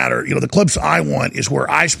really even matter. You know, the clips I want is where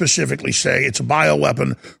I specifically say it's a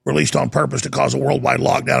bioweapon released on purpose to cause a worldwide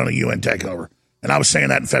lockdown and a UN takeover. And I was saying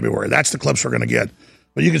that in February. That's the clips we're going to get.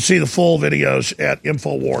 But you can see the full videos at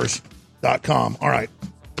Infowars.com. All right.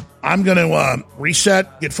 I'm going to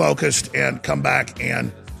reset, get focused, and come back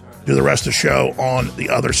and do the rest of the show on the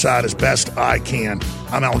other side as best I can.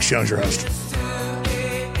 I'm Alex Jones, your host.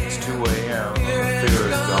 It's 2 a.m. Fear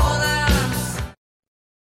is gone.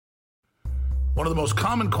 One of the most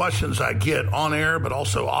common questions I get on air, but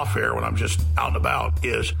also off air when I'm just out and about,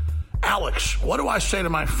 is, Alex, what do I say to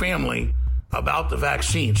my family about the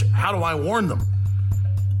vaccines? How do I warn them?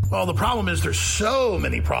 Well, the problem is there's so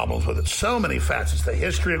many problems with it, so many facets. The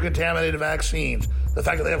history of contaminated vaccines, the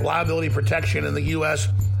fact that they have liability protection in the U.S.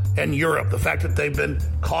 and Europe, the fact that they've been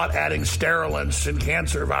caught adding sterilants and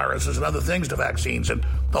cancer viruses and other things to vaccines, and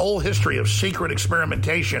the whole history of secret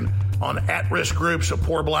experimentation on at-risk groups of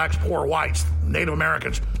poor blacks, poor whites, Native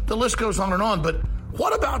Americans. The list goes on and on. But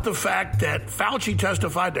what about the fact that Fauci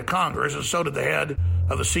testified to Congress, and so did the head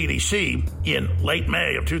of the CDC in late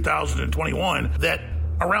May of 2021, that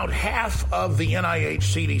around half of the NIH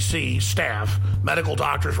CDC staff, medical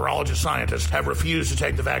doctors, virologists, scientists, have refused to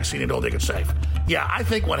take the vaccine and don't think it's safe? Yeah, I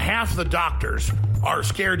think when half the doctors are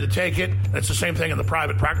scared to take it, and it's the same thing in the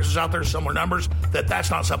private practices out there, similar numbers,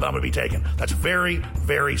 that's not something I'm going to be taking. That's very,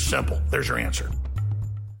 very simple. There's your answer.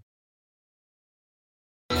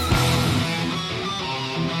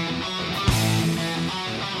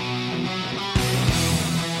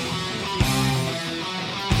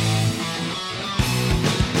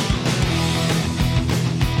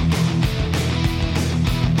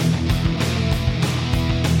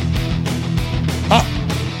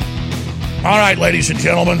 All right, ladies and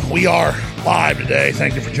gentlemen, we are live today.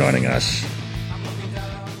 Thank you for joining us.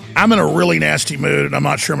 I'm in a really nasty mood, and I'm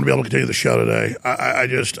not sure I'm going to be able to continue the show today.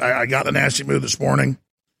 I got the nasty mood this morning.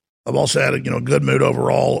 I've also had a good mood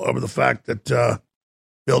overall over the fact that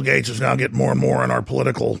Bill Gates is now getting more and more in our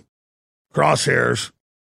political crosshairs.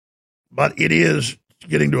 But it is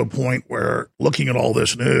getting to a point where, looking at all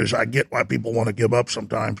this news, I get why people want to give up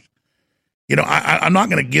sometimes. I'm not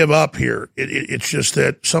going to give up here. It's just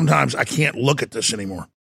that sometimes I can't look at this anymore.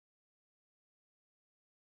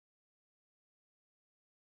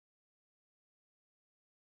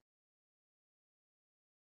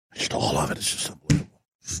 Just all of it is just unbelievable.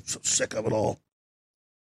 So sick of it all.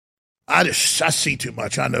 I see too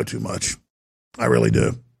much. I know too much. I really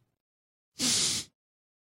do.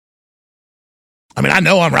 I mean, I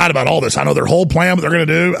know I'm right about all this. I know their whole plan, what they're going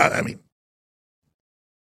to do. I mean,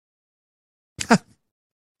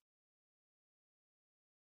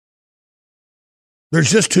 there's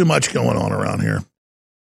just too much going on around here.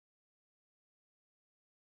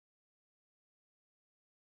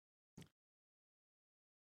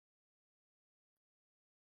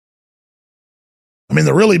 I mean,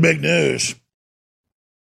 the really big news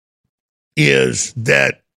is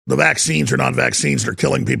that the vaccines are not vaccines. They're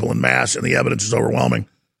killing people en masse, and the evidence is overwhelming.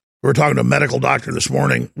 We were talking to a medical doctor this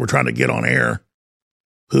morning. We're trying to get on air,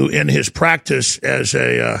 who in his practice as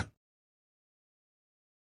a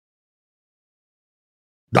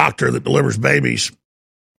doctor that delivers babies,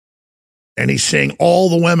 and he's seeing all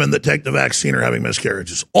the women that take the vaccine are having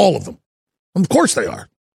miscarriages. All of them. Of course they are.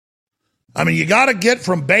 I mean, you got to get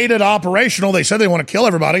from beta to operational. They said they want to kill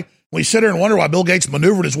everybody. We sit here and wonder why Bill Gates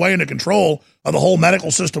maneuvered his way into control of the whole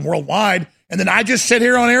medical system worldwide. And then I just sit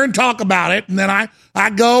here on air and talk about it. And then I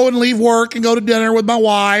go and leave work and go to dinner with my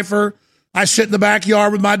wife, or I sit in the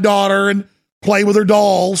backyard with my daughter and play with her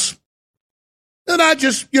dolls. And I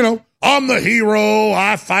just, I'm the hero.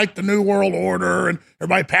 I fight the New World Order. And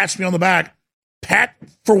everybody pats me on the back. Pat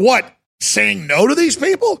for what? Saying no to these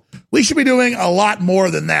people? We should be doing a lot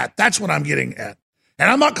more than that. That's what I'm getting at. And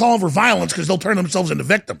I'm not calling for violence because they'll turn themselves into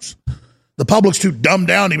victims. The public's too dumbed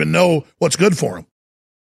down to even know what's good for them.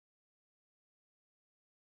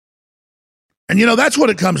 And, that's what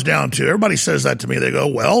it comes down to. Everybody says that to me. They go,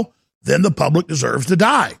 well, then the public deserves to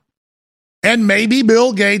die. And maybe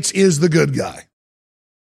Bill Gates is the good guy.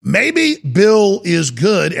 Maybe Bill is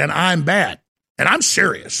good and I'm bad. And I'm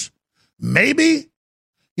serious. Maybe,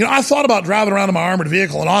 I thought about driving around in my armored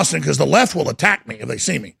vehicle in Austin because the left will attack me if they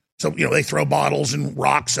see me. So, they throw bottles and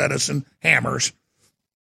rocks at us and hammers.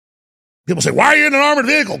 People say, why are you in an armored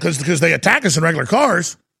vehicle? Because they attack us in regular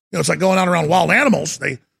cars. It's like going out around wild animals.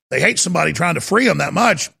 They hate somebody trying to free them that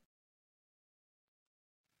much.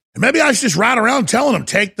 And maybe I should just ride around telling them,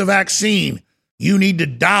 take the vaccine. You need to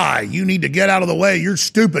die. You need to get out of the way. You're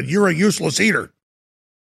stupid. You're a useless eater.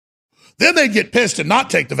 Then they'd get pissed and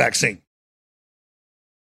not take the vaccine.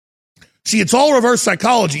 See, it's all reverse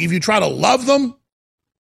psychology. If you try to love them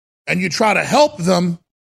and you try to help them,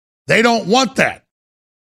 they don't want that.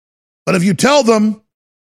 But if you tell them,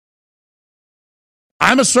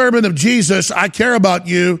 I'm a servant of Jesus, I care about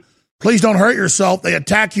you, please don't hurt yourself, they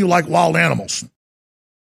attack you like wild animals.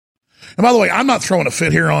 And by the way, I'm not throwing a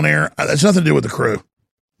fit here on air. That's nothing to do with the crew.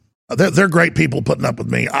 They're great people putting up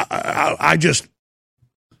with me.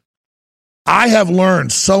 I have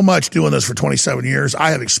learned so much doing this for 27 years. I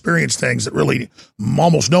have experienced things that really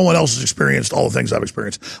almost no one else has experienced, all the things I've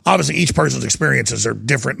experienced. Obviously, each person's experiences are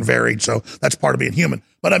different and varied, so that's part of being human.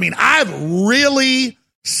 But, I've really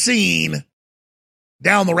seen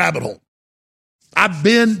down the rabbit hole. I've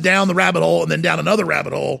been down the rabbit hole and then down another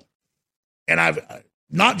rabbit hole, and I've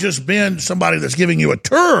not just been somebody that's giving you a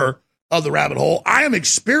tour of the rabbit hole. I am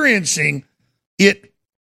experiencing it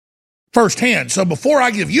firsthand. So before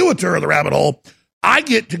I give you a tour of the rabbit hole, I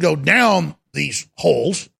get to go down these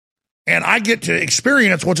holes and I get to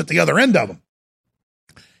experience what's at the other end of them.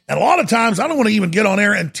 And a lot of times I don't want to even get on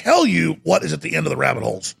air and tell you what is at the end of the rabbit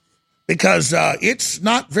holes because it's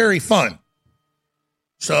not very fun.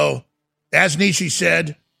 So as Nietzsche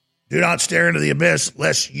said, do not stare into the abyss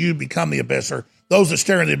lest you become the abyss, or those that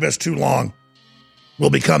stare into the abyss too long will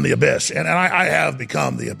become the abyss. And I have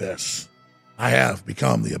become the abyss. I have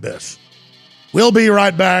become the abyss. We'll be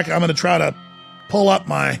right back. I'm going to try to pull up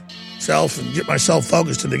myself and get myself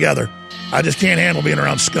focused and together. I just can't handle being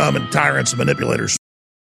around scum and tyrants and manipulators.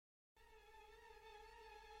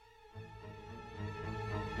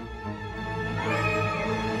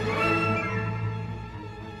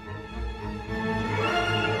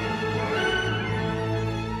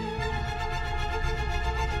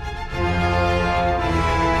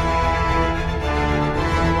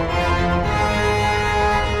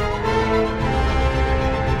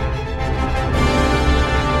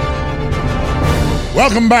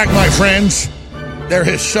 Welcome back, my friends. There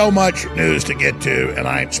is so much news to get to, and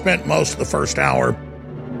I spent most of the first hour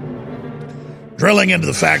drilling into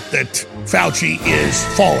the fact that Fauci is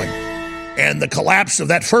falling. And the collapse of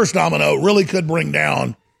that first domino really could bring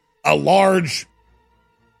down a large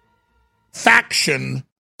faction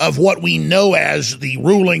of what we know as the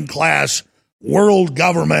ruling class world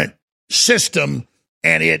government system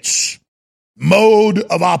and its mode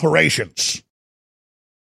of operations.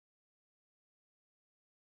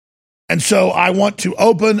 And so I want to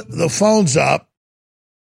open the phones up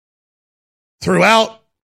throughout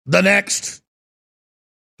the next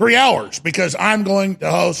 3 hours because I'm going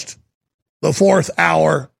to host the fourth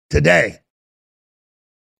hour today.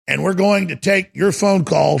 And we're going to take your phone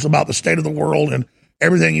calls about the state of the world and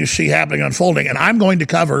everything you see happening, unfolding. And I'm going to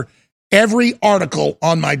cover every article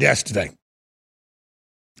on my desk today,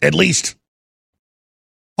 at least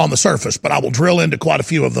on the surface, but I will drill into quite a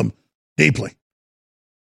few of them deeply.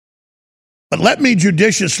 But let me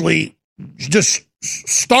judiciously just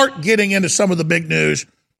start getting into some of the big news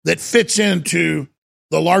that fits into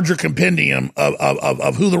the larger compendium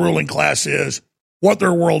of who the ruling class is, what their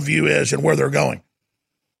worldview is, and where they're going.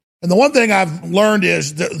 And the one thing I've learned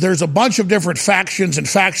is that there's a bunch of different factions and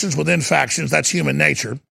factions within factions. That's human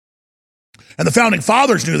nature. And the founding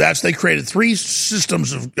fathers knew that, so they created 3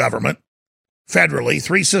 systems of government federally,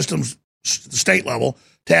 3 systems state level,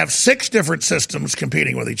 to have 6 different systems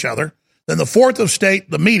competing with each other. Then the 4th of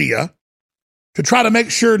state, the media, to try to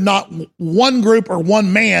make sure not one group or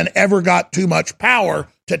one man ever got too much power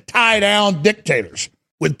to tie down dictators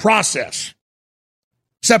with process,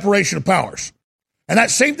 separation of powers. And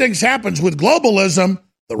that same thing happens with globalism.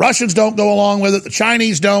 The Russians don't go along with it. The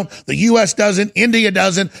Chinese don't. The U.S. doesn't. India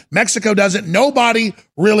doesn't. Mexico doesn't. Nobody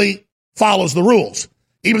really follows the rules.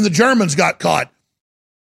 Even the Germans got caught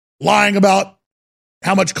lying about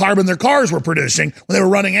how much carbon their cars were producing when they were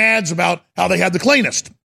running ads about how they had the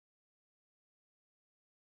cleanest.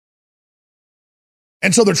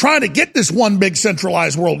 And so they're trying to get this one big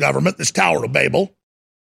centralized world government, this Tower of Babel.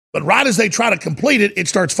 But right as they try to complete it, it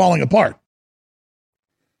starts falling apart.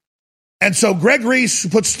 And so Greg Reese, who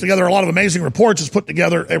puts together a lot of amazing reports, has put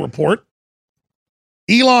together a report,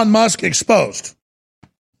 Elon Musk Exposed.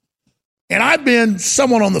 And I've been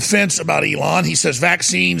somewhat on the fence about Elon. He says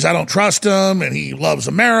vaccines, I don't trust him, and he loves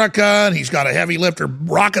America, and he's got a heavy lifter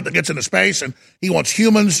rocket that gets into space, and he wants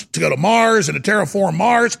humans to go to Mars and to terraform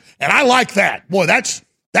Mars, and I like that. Boy, that's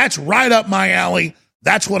right up my alley.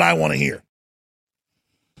 That's what I want to hear.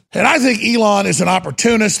 And I think Elon is an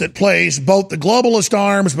opportunist that plays both the globalist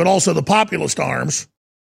arms but also the populist arms.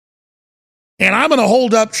 And I'm going to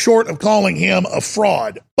hold up short of calling him a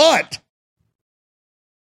fraud. But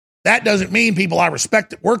that doesn't mean people I respect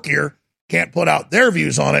that work here can't put out their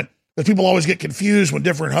views on it, because people always get confused when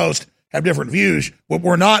different hosts have different views.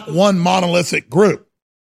 We're not one monolithic group.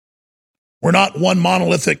 We're not one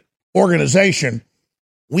monolithic organization.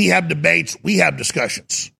 We have debates. We have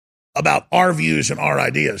discussions about our views and our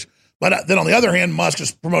ideas. But then on the other hand, Musk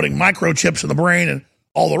is promoting microchips in the brain and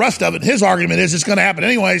all the rest of it. His argument is it's going to happen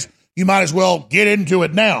anyways. You might as well get into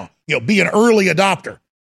it now. Be an early adopter.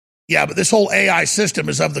 Yeah, but this whole AI system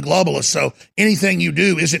is of the globalists, so anything you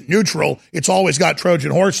do isn't neutral. It's always got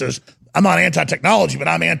Trojan horses. I'm not anti-technology, but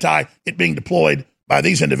I'm anti it being deployed by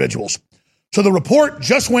these individuals. So the report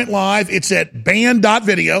just went live. It's at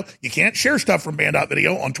band.video. You can't share stuff from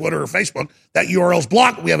band.video on Twitter or Facebook. That URL is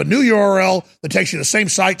blocked. We have a new URL that takes you to the same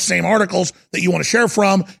site, same articles that you want to share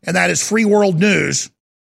from, and that is Free World News.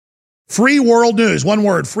 Free World News, one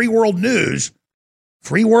word, Free World News,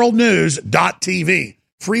 freeworldnews.tv.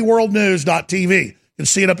 freeworldnews.tv. You can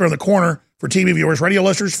see it up there in the corner for TV viewers, radio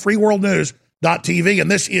listeners, freeworldnews.tv.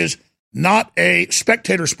 And this is not a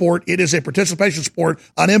spectator sport. It is a participation sport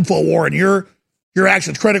on InfoWar, and your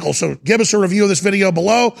action's critical. So give us a review of this video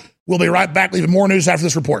below. We'll be right back, leaving more news after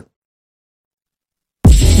this report.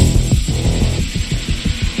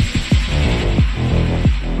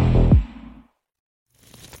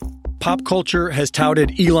 Pop culture has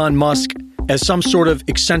touted Elon Musk as some sort of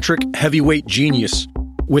eccentric heavyweight genius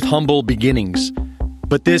with humble beginnings.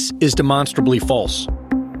 But this is demonstrably false.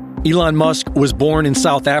 Elon Musk was born in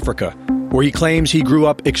South Africa, where he claims he grew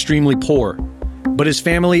up extremely poor, but his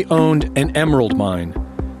family owned an emerald mine.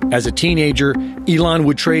 As a teenager, Elon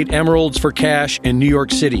would trade emeralds for cash in New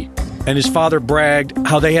York City, and his father bragged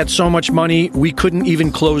how they had so much money we couldn't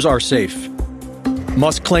even close our safe.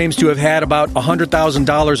 Musk claims to have had about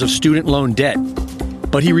 $100,000 of student loan debt,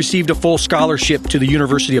 but he received a full scholarship to the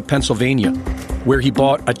University of Pennsylvania, where he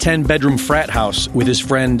bought a 10-bedroom frat house with his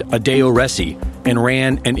friend Adeo Ressi and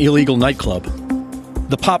ran an illegal nightclub.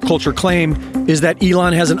 The pop culture claim is that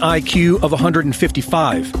Elon has an IQ of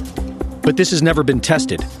 155, but this has never been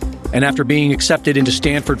tested, and after being accepted into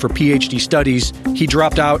Stanford for PhD studies, he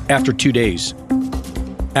dropped out after 2 days.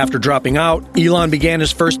 After dropping out, Elon began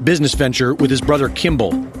his first business venture with his brother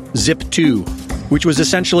Kimball, Zip2, which was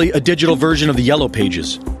essentially a digital version of the Yellow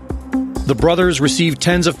Pages. The brothers received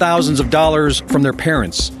tens of thousands of dollars from their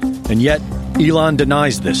parents, and yet Elon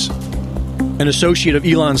denies this. An associate of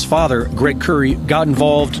Elon's father, Greg Curry, got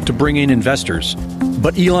involved to bring in investors,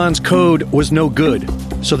 but Elon's code was no good,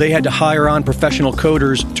 so they had to hire on professional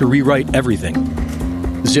coders to rewrite everything.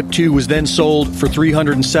 Zip2 was then sold for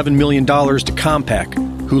 $307 million to Compaq,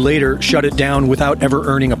 who later shut it down without ever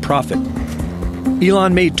earning a profit.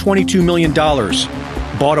 Elon made $22 million,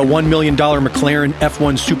 bought a $1 million McLaren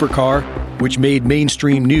F1 supercar, which made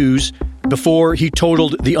mainstream news, before he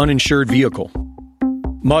totaled the uninsured vehicle.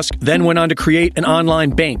 Musk then went on to create an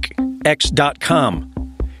online bank, X.com.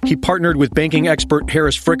 He partnered with banking expert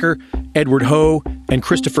Harris Fricker, Edward Ho, and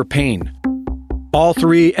Christopher Payne. All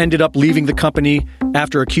three ended up leaving the company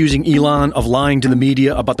after accusing Elon of lying to the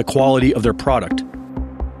media about the quality of their product.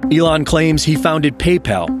 Elon claims he founded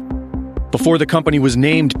PayPal. Before the company was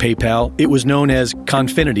named PayPal, it was known as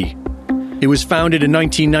Confinity. It was founded in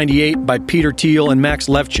 1998 by Peter Thiel and Max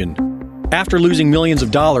Levchin. After losing millions of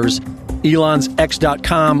dollars, Elon's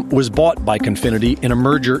X.com was bought by Confinity in a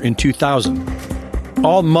merger in 2000.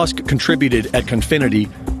 All Musk contributed at Confinity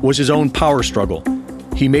was his own power struggle.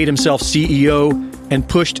 He made himself CEO and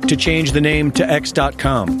pushed to change the name to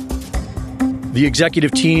X.com. The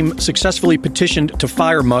executive team successfully petitioned to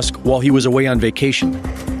fire Musk while he was away on vacation.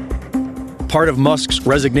 Part of Musk's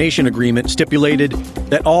resignation agreement stipulated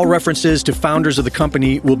that all references to founders of the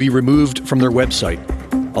company will be removed from their website,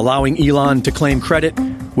 allowing Elon to claim credit,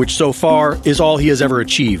 which so far is all he has ever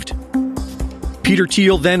achieved. Peter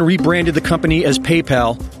Thiel then rebranded the company as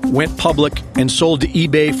PayPal, went public, and sold to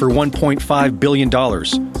eBay for $1.5 billion.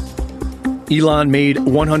 Elon made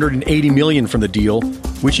 $180 million from the deal,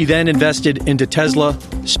 which he then invested into Tesla,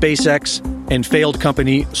 SpaceX, and failed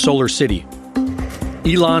company SolarCity.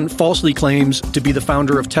 Elon falsely claims to be the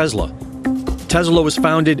founder of Tesla. Tesla was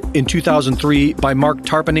founded in 2003 by Mark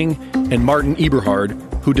Tarpenning and Martin Eberhard,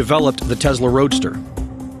 who developed the Tesla Roadster.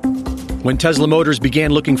 When Tesla Motors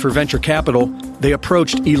began looking for venture capital, they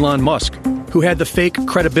approached Elon Musk, who had the fake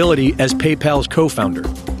credibility as PayPal's co-founder.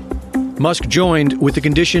 Musk joined with the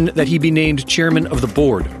condition that he be named chairman of the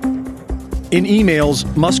board. In emails,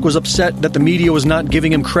 Musk was upset that the media was not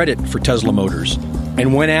giving him credit for Tesla Motors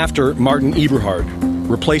and went after Martin Eberhard,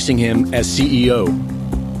 replacing him as CEO.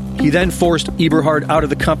 He then forced Eberhard out of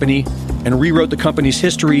the company and rewrote the company's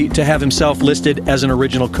history to have himself listed as an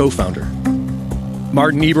original co-founder.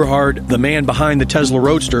 Martin Eberhard, the man behind the Tesla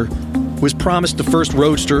Roadster, was promised the first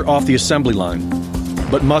Roadster off the assembly line.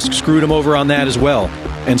 But Musk screwed him over on that as well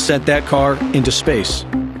and sent that car into space.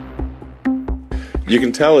 You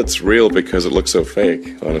can tell it's real because it looks so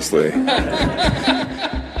fake, honestly.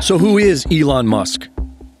 So who is Elon Musk?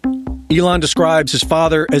 Elon describes his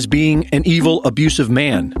father as being an evil, abusive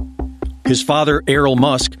man. His father, Errol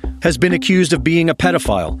Musk, has been accused of being a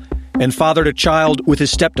pedophile and fathered a child with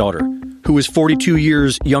his stepdaughter, who is 42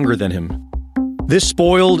 years younger than him. This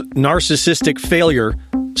spoiled, narcissistic failure,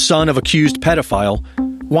 son of accused pedophile,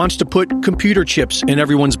 wants to put computer chips in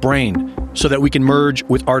everyone's brain so that we can merge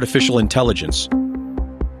with artificial intelligence.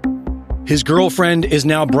 His girlfriend is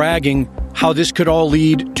now bragging how this could all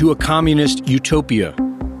lead to a communist utopia.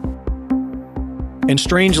 And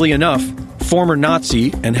strangely enough, former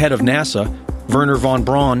Nazi and head of NASA, Wernher von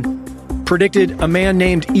Braun, predicted a man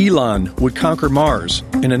named Elon would conquer Mars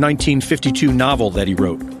in a 1952 novel that he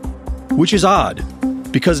wrote. Which is odd,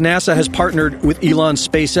 because NASA has partnered with Elon's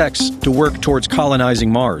SpaceX to work towards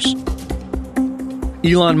colonizing Mars.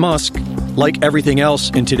 Elon Musk, like everything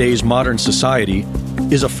else in today's modern society,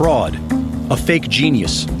 is a fraud, a fake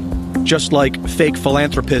genius, just like fake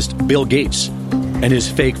philanthropist Bill Gates and his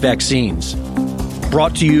fake vaccines.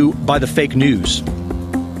 Brought to you by the fake news.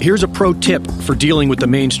 Here's a pro tip for dealing with the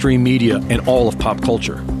mainstream media and all of pop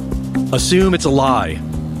culture. Assume it's a lie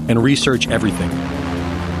and research everything.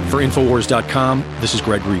 For Infowars.com, this is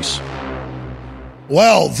Greg Reese.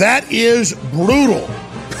 Well, that is brutal.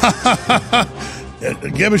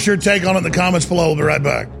 Give us your take on it in the comments below. We'll be right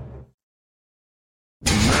back.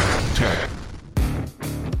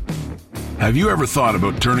 Have you ever thought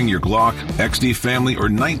about turning your Glock, XD Family, or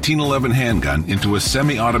 1911 handgun into a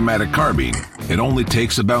semi-automatic carbine? It only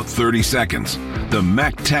takes about 30 seconds. The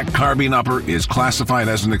MacTech Carbine Upper is classified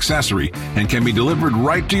as an accessory and can be delivered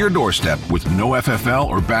right to your doorstep with no FFL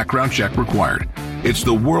or background check required. It's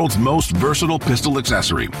the world's most versatile pistol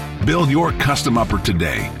accessory. Build your custom upper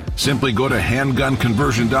today. Simply go to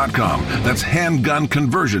handgunconversion.com. That's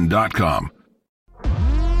handgunconversion.com.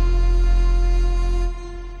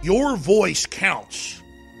 Your voice counts.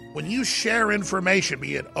 When you share information,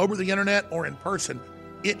 be it over the internet or in person,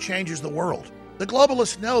 it changes the world. The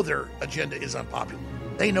globalists know their agenda is unpopular.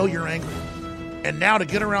 They know you're angry. And now to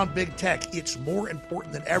get around big tech, it's more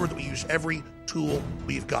important than ever that we use every tool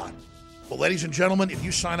we've got. Well, ladies and gentlemen, if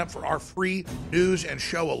you sign up for our free news and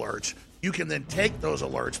show alerts, you can then take those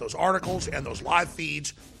alerts, those articles, and those live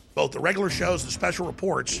feeds, both the regular shows and the special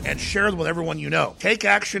reports, and share them with everyone you know. Take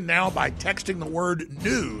action now by texting the word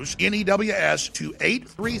NEWS, N-E-W-S, to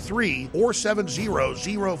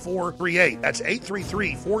 833-470-0438. That's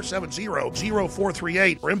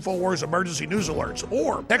 833-470-0438 for InfoWars Emergency News Alerts.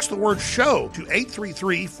 Or text the word SHOW to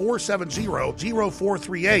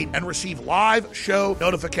 833-470-0438 and receive live show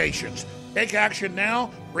notifications. Take action now,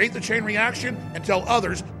 create the chain reaction, and tell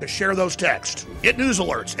others to share those texts. Get news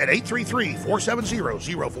alerts at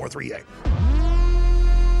 833-470-0438.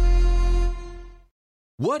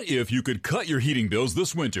 What if you could cut your heating bills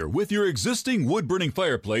this winter with your existing wood-burning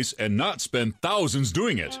fireplace and not spend thousands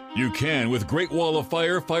doing it? You can with Great Wall of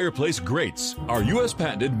Fire fireplace grates. Our U.S.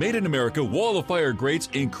 patented made-in-America Wall of Fire grates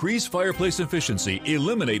increase fireplace efficiency,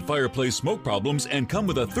 eliminate fireplace smoke problems, and come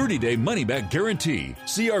with a 30-day money-back guarantee.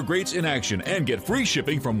 See our grates in action and get free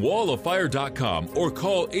shipping from walloffire.com or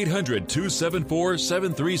call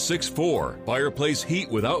 800-274-7364. Fireplace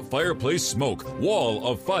heat without fireplace smoke.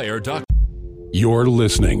 walloffire.com. You're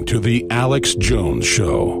listening to The Alex Jones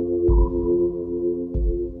Show.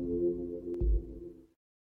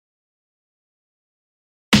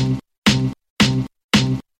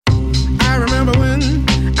 I remember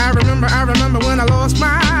when I lost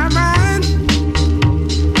my mind.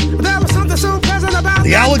 There was something so pleasant about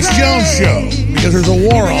The Alex Jones Show, because there's a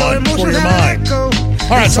war on for your mind. All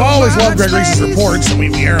right, so I always love Greg Reese's reports, and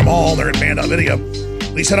we air them all. They're at Band.video.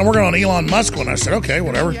 He said, I'm working on Elon Musk one. I said, okay,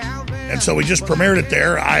 whatever. And so we just premiered it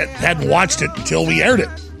there. I hadn't watched it until we aired it.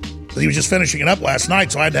 He was just finishing it up last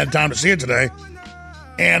night, so I hadn't had time to see it today.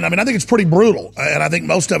 And, I mean, I think it's pretty brutal, and I think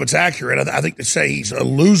most of it's accurate. I think to say he's a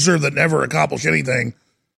loser that never accomplished anything,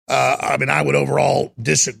 I mean, I would overall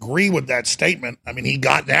disagree with that statement. I mean, he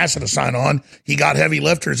got NASA to sign on. He got heavy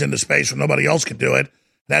lifters into space when nobody else could do it.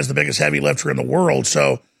 That's the biggest heavy lifter in the world.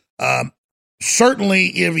 So certainly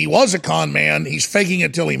if he was a con man, he's faking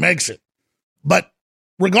it till he makes it. But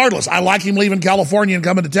regardless, I like him leaving California and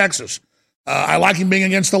coming to Texas. I like him being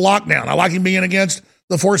against the lockdown. I like him being against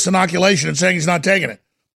the forced inoculation and saying he's not taking it.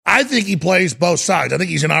 I think he plays both sides. I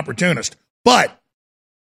think he's an opportunist. But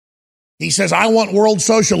he says, I want world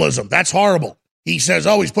socialism. That's horrible. He says,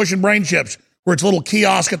 oh, he's pushing brain chips where it's a little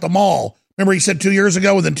kiosk at the mall. Remember he said 2 years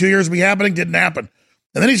ago, within 2 years it'll be happening? Didn't happen.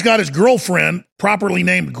 And then he's got his girlfriend, properly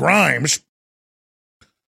named Grimes.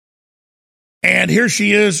 And here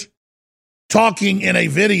she is talking in a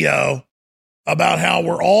video about how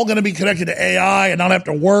we're all going to be connected to AI and not have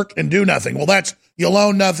to work and do nothing. Well, that's, you'll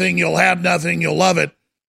own nothing, you'll have nothing, you'll love it.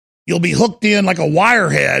 You'll be hooked in like a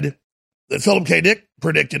wirehead that Philip K. Dick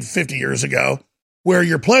predicted 50 years ago, where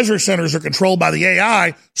your pleasure centers are controlled by the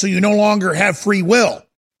AI, so you no longer have free will.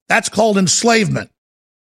 That's called enslavement.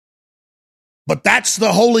 But that's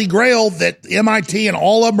the holy grail that MIT and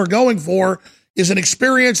all of them are going for, is an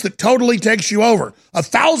experience that totally takes you over.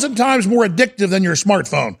 1,000 times more addictive than your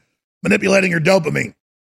smartphone, manipulating your dopamine.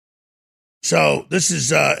 So this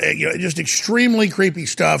is just extremely creepy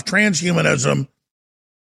stuff, transhumanism.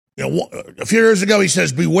 A few years ago, he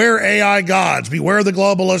says, beware AI gods, beware the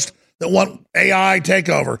globalists that want AI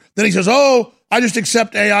takeover. Then he says, oh, I just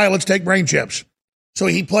accept AI, let's take brain chips. So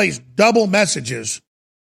he plays double messages,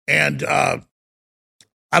 and I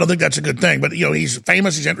don't think that's a good thing. But, he's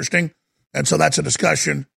famous, he's interesting. And so that's a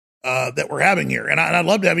discussion that we're having here. And I'd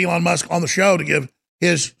love to have Elon Musk on the show to give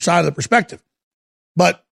his side of the perspective.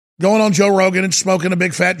 But going on Joe Rogan and smoking a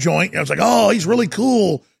big fat joint, it's like, oh, he's really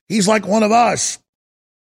cool. He's like one of us.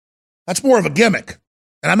 That's more of a gimmick.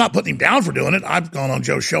 And I'm not putting him down for doing it. I've gone on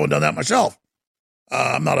Joe's show and done that myself.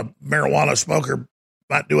 I'm not a marijuana smoker.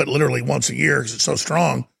 I do it literally once a year because it's so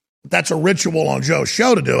strong. But that's a ritual on Joe's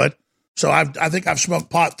show to do it. So I think I've smoked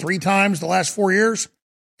pot 3 times the last 4 years.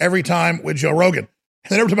 Every time with Joe Rogan. And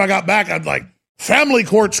then every time I got back, I'd like, family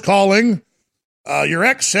court's calling. Your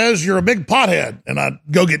ex says you're a big pothead. And I'd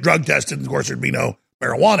go get drug tested. And of course, there'd be no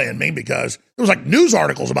marijuana in me because there was like news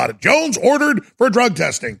articles about it. Jones ordered for drug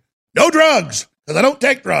testing. No drugs, because I don't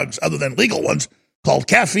take drugs other than legal ones called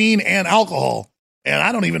caffeine and alcohol. And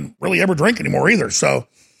I don't even really ever drink anymore either. So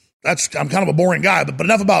I'm kind of a boring guy. But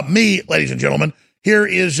enough about me, ladies and gentlemen. Here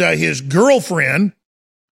is his girlfriend.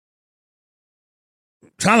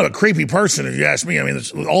 Kind of a creepy person, if you ask me. I mean,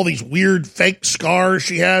 all these weird fake scars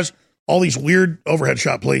she has, all these weird, overhead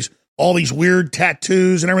shot, please, all these weird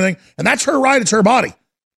tattoos and everything. And that's her right. It's her body.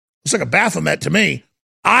 It's like a Baphomet to me.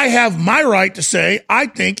 I have my right to say I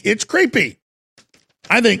think it's creepy.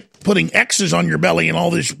 I think putting X's on your belly and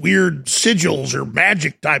all this weird sigils or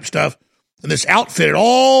magic type stuff and this outfit, it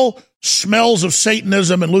all smells of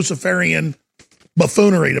Satanism and Luciferian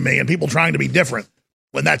buffoonery to me, and people trying to be different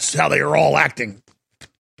when that's how they are all acting.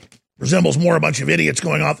 Resembles more a bunch of idiots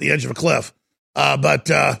going off the edge of a cliff. But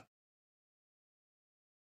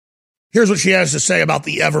here's what she has to say about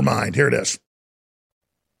the Evermind. Here it is.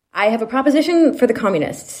 I have a proposition for the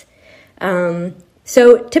communists.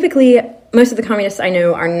 So typically, most of the communists I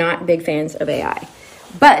know are not big fans of AI.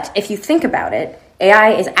 But if you think about it,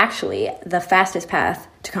 AI is actually the fastest path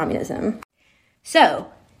to communism.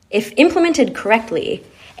 So if implemented correctly,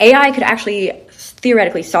 AI could actually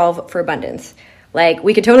theoretically solve for abundance. Like,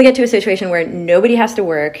 we could totally get to a situation where nobody has to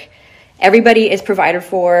work, everybody is provided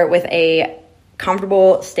for with a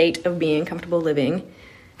comfortable state of being, comfortable living.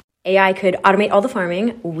 AI could automate all the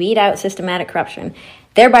farming, weed out systematic corruption,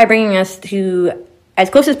 thereby bringing us to as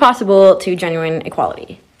close as possible to genuine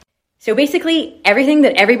equality. So basically, everything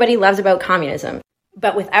that everybody loves about communism,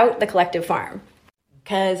 but without the collective farm.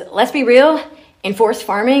 Because let's be real, enforced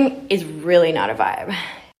farming is really not a vibe.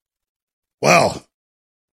 Well,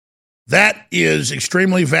 that is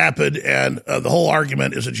extremely vapid, and the whole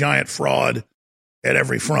argument is a giant fraud at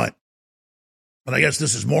every front. But I guess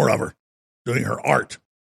this is more of her doing her art.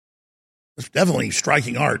 It's definitely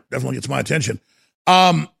striking art. Definitely gets my attention.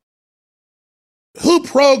 Who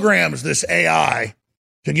programs this AI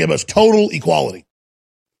to give us total equality?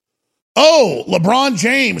 Oh, LeBron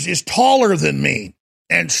James is taller than me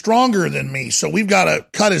and stronger than me, so we've got to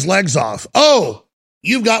cut his legs off. Oh,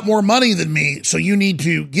 you've got more money than me, so you need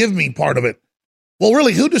to give me part of it. Well,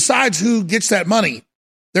 really, who decides who gets that money?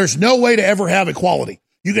 There's no way to ever have equality.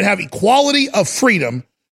 You can have equality of freedom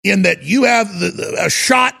in that you have a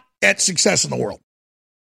shot at success in the world.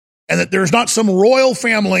 And that there's not some royal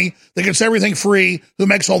family that gets everything free who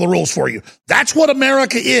makes all the rules for you. That's what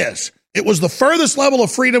America is. It was the furthest level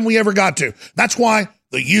of freedom we ever got to. That's why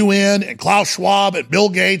the UN and Klaus Schwab and Bill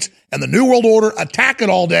Gates and the New World Order attack it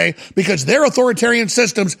all day, because their authoritarian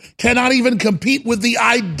systems cannot even compete with the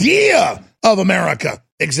idea of America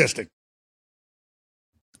existing.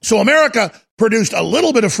 So America produced a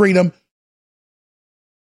little bit of freedom,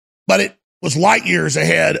 but it was light years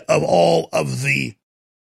ahead of all of the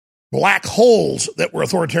black holes that were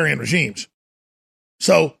authoritarian regimes.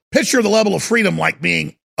 So picture the level of freedom like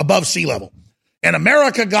being above sea level. And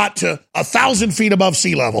America got to 1,000 feet above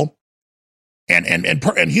sea level,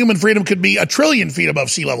 and human freedom could be 1 trillion feet above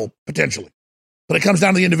sea level, potentially. But it comes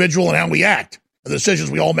down to the individual and how we act, the decisions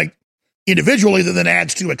we all make individually that then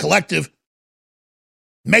adds to a collective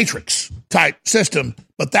matrix type system.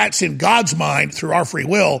 But that's in God's mind through our free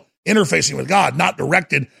will, interfacing with God, not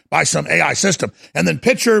directed by some AI system. And then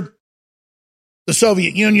picture the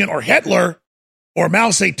Soviet Union or Hitler or Mao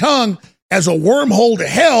Zedong as a wormhole to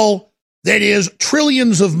hell that is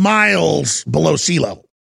trillions of miles below sea level.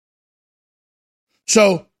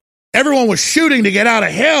 So everyone was shooting to get out of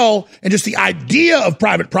hell, and just the idea of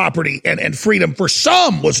private property and freedom for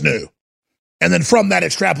some was new. And then from that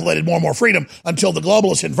extrapolated more and more freedom until the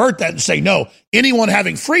globalists invert that and say, no, anyone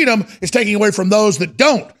having freedom is taking away from those that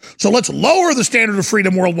don't. So let's lower the standard of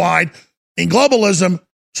freedom worldwide in globalism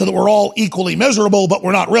so that we're all equally miserable, but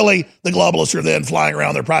we're not really. The globalists are then flying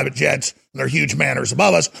around their private jets and their huge manors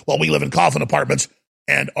above us while we live in coffin apartments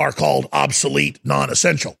and are called obsolete,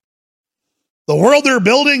 non-essential. The world they're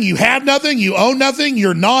building, you have nothing, you own nothing,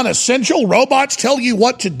 you're non-essential. Robots tell you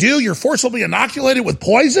what to do. You're forcibly inoculated with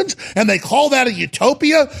poisons, and they call that a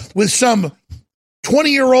utopia with some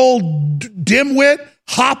 20-year-old dimwit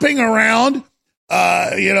hopping around,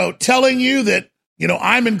 telling you that,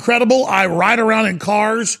 I'm incredible. I ride around in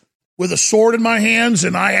cars with a sword in my hands,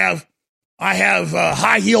 and I have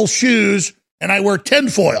high heel shoes, and I wear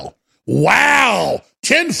tinfoil. Wow,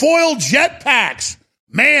 tinfoil jetpacks,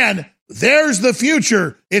 man. There's the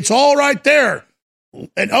future. It's all right there.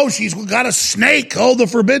 And she's got a snake. Oh, the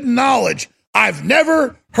forbidden knowledge. I've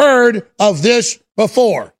never heard of this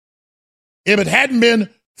before. If it hadn't been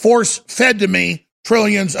force-fed to me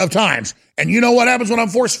trillions of times. And you know what happens when I'm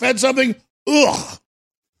force-fed something? Ugh.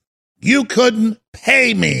 You couldn't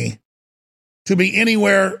pay me to be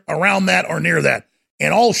anywhere around that or near that.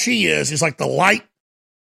 And all she is like the light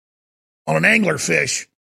on an anglerfish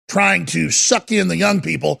trying to suck in the young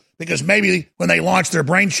people, because maybe when they launch their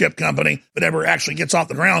brain chip company, if it ever actually gets off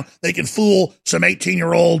the ground, they can fool some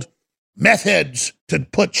 18-year-old meth heads to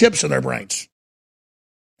put chips in their brains.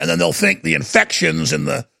 And then they'll think the infections and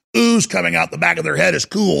the ooze coming out the back of their head is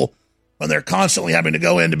cool when they're constantly having to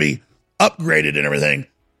go in to be upgraded and everything.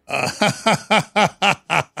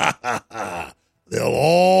 They'll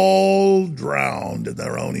all drown in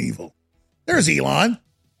their own evil. There's Elon.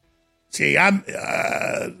 See,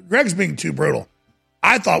 Greg's being too brutal.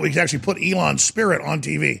 I thought we could actually put Elon's spirit on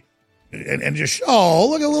TV and just,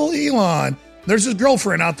 look at little Elon. There's his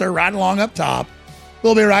girlfriend out there riding along up top.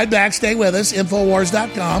 We'll be right back. Stay with us.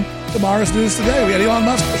 Infowars.com. Tomorrow's news today. We had Elon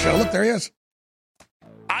Musk on the show. Look, there he is.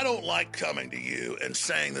 I don't like coming to you and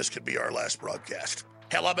saying this could be our last broadcast.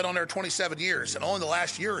 Hell, I've been on there 27 years, and only the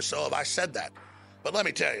last year or so have I said that. But let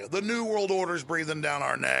me tell you, the New World Order is breathing down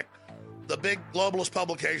our neck. The big globalist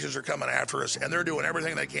publications are coming after us, and they're doing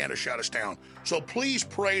everything they can to shut us down. So please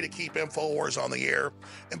pray to keep InfoWars on the air,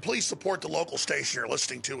 and please support the local station you're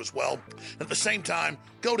listening to as well. At the same time,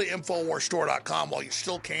 go to InfoWarsStore.com while you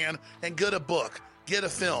still can and get a book, get a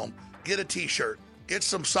film, get a T-shirt, get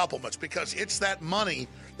some supplements, because it's that money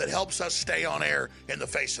that helps us stay on air in the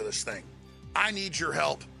face of this thing. I need your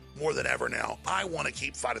help. more than ever now. I want to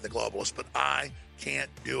keep fighting the globalists, but I can't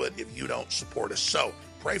do it if you don't support us. So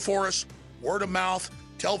pray for us, word of mouth,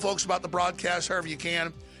 tell folks about the broadcast however you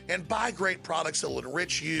can, and buy great products that will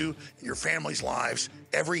enrich you and your family's lives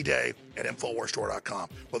every day at InfoWarsStore.com.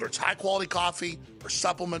 Whether it's high-quality coffee or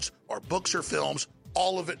supplements or books or films,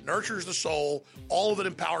 all of it nurtures the soul, all of it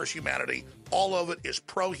empowers humanity, all of it is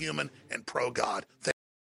pro-human and pro-God.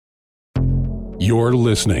 You're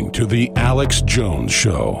listening to The Alex Jones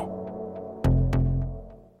Show.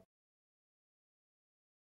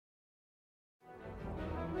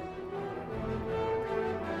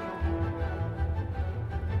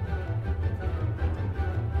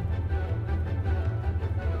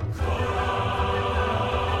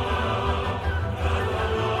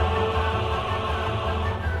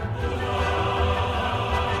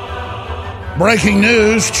 Breaking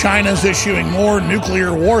news, China's issuing more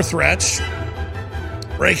nuclear war threats.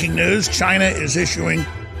 Breaking news, China is issuing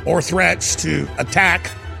more threats to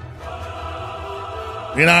attack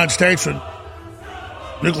the United States with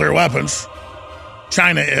nuclear weapons.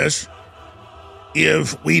 China is,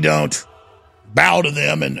 if we don't bow to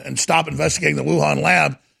them and stop investigating the Wuhan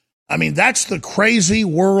lab. I mean, that's the crazy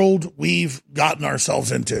world we've gotten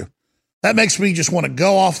ourselves into. That makes me just want to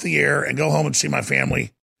go off the air and go home and see my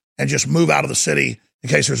family and just move out of the city in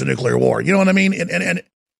case there's a nuclear war. You know what I mean? And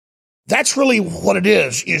that's really what it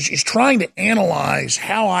is trying to analyze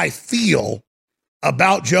how I feel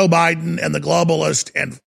about Joe Biden and the globalist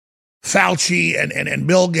and Fauci and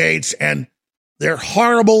Bill Gates and their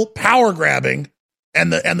horrible power grabbing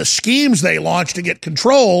and the schemes they launch to get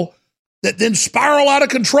control that then spiral out of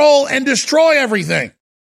control and destroy everything.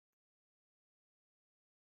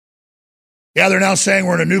 Yeah, they're now saying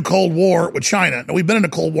we're in a new Cold War with China. Now, we've been in a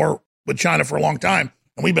Cold War with China for a long time,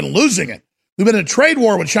 and we've been losing it. We've been in a trade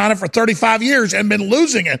war with China for 35 years and been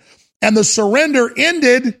losing it. And the surrender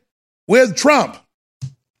ended with Trump.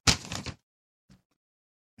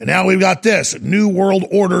 And now we've got this, a new world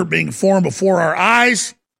order being formed before our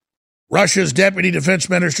eyes. Russia's deputy defense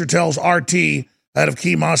minister tells RT out of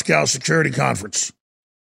key Moscow security conference.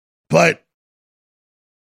 But,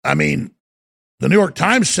 I mean, the New York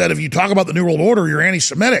Times said if you talk about the New World Order, you're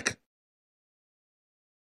anti-Semitic.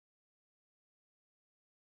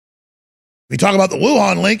 If you talk about the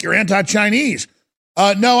Wuhan link, you're anti-Chinese.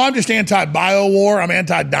 No, I'm just anti-bio-war. I'm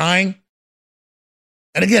anti-dying.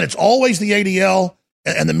 And again, it's always the ADL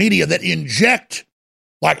and the media that inject,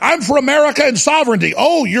 like, I'm for America and sovereignty.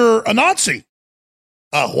 Oh, you're a Nazi.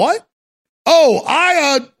 What? Oh,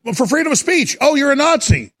 I'm for freedom of speech. Oh, you're a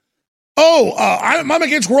Nazi. Oh, I'm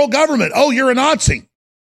against world government. Oh, you're a Nazi.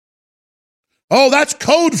 Oh, that's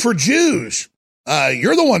code for Jews.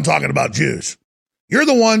 You're the one talking about Jews. You're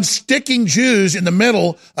the one sticking Jews in the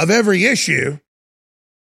middle of every issue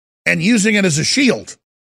and using it as a shield.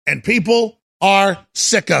 And people are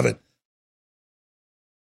sick of it.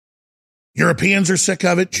 Europeans are sick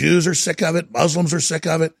of it. Jews are sick of it. Muslims are sick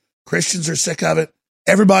of it. Christians are sick of it.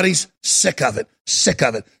 Everybody's sick of it. Sick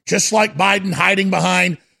of it. Just like Biden hiding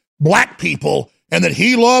behind black people and that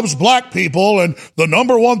he loves black people and the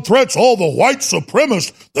number one threat's all the white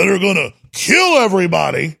supremacists that are going to kill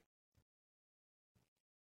everybody.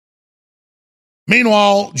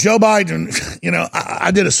 Meanwhile, Joe Biden,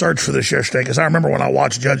 I did a search for this yesterday because I remember when I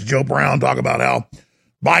watched Judge Joe Brown talk about how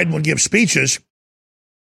Biden would give speeches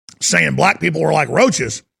saying black people were like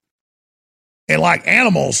roaches and like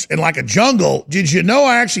animals in like a jungle. Did you know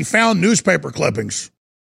I actually found newspaper clippings?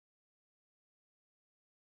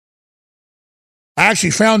 I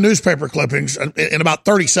actually found newspaper clippings in about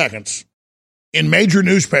 30 seconds in major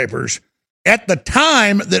newspapers at the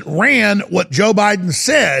time that ran what Joe Biden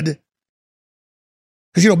said.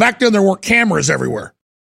 Because, back then there weren't cameras everywhere.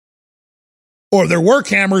 Or there were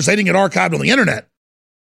cameras, they didn't get archived on the internet.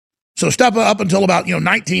 So stuff up until about,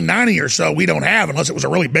 1990 or so, we don't have unless it was a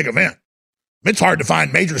really big event. It's hard to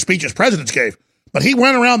find major speeches presidents gave. But he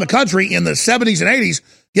went around the country in the 70s and 80s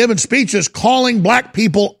giving speeches calling black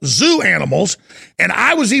people zoo animals, and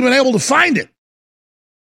I was even able to find it.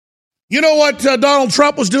 You know what Donald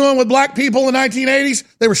Trump was doing with black people in the 1980s?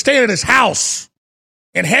 They were staying at his house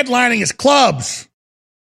and headlining his clubs.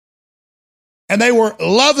 And they were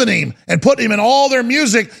loving him and putting him in all their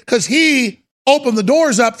music because he opened the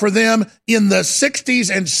doors up for them in the 60s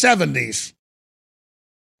and 70s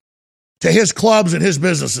to his clubs and his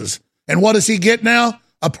businesses. And what does he get now?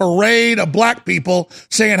 A parade of black people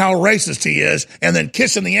saying how racist he is and then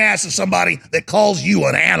kissing the ass of somebody that calls you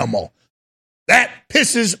an animal. That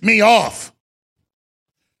pisses me off.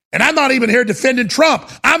 And I'm not even here defending Trump.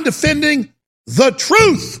 I'm defending the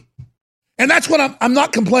truth. And that's what I'm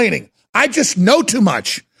not complaining. I just know too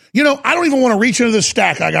much. You know, I don't even want to reach into this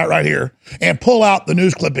stack I got right here and pull out the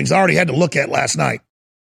news clippings I already had to look at last night.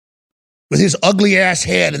 With his ugly ass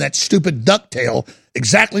head and that stupid ducktail,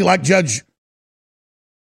 exactly like Judge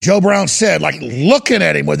Joe Brown said, like looking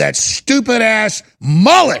at him with that stupid ass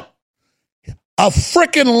mullet. A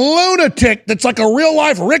freaking lunatic that's like a real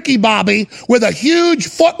life Ricky Bobby with a huge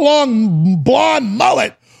foot-long blonde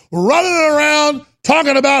mullet running around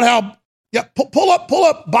talking about how, pull up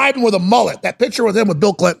Biden with a mullet. That picture with him with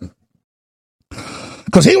Bill Clinton.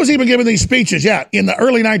 Because he was even giving these speeches, in the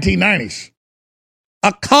early 1990s.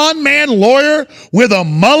 A con man lawyer with a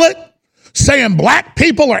mullet saying black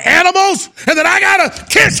people are animals, and then I gotta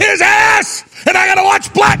kiss his ass, and I gotta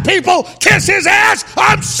watch black people kiss his ass.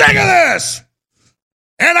 I'm sick of this.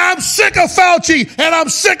 And I'm sick of Fauci, and I'm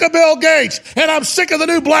sick of Bill Gates, and I'm sick of the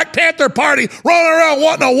new Black Panther Party running around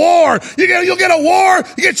wanting a war. You'll get a war,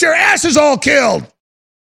 you get your asses all killed.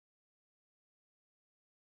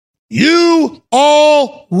 You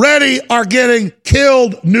already are getting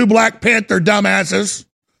killed, new Black Panther dumbasses,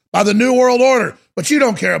 by the New World Order. But you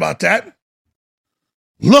don't care about that.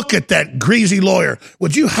 Look at that greasy lawyer.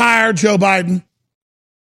 Would you hire Joe Biden?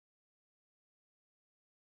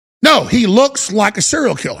 No, he looks like a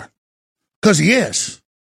serial killer. Because he is.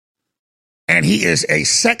 And he is a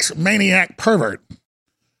sex maniac pervert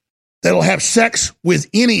that'll have sex with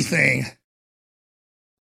anything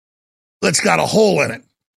that's got a hole in it.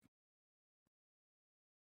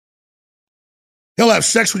 He'll have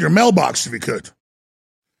sex with your mailbox if he could.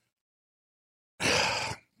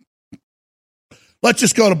 Let's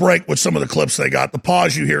just go to break with some of the clips they got. The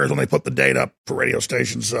pause you hear is when they put the date up for radio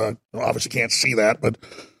stations. Obviously can't see that, but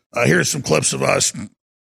here's some clips of us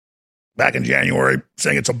back in January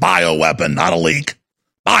saying it's a bioweapon, not a leak.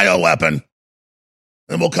 Bioweapon.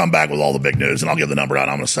 Then we'll come back with all the big news, and I'll give the number out.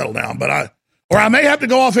 I'm going to settle down. Or I may have to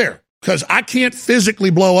go off air because I can't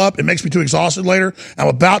physically blow up. It makes me too exhausted later. I'm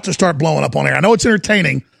about to start blowing up on air. I know it's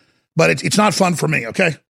entertaining, but it's not fun for me,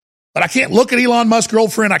 okay? But I can't look at Elon Musk's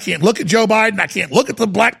girlfriend. I can't look at Joe Biden. I can't look at the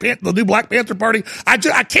new Black Panther Party. I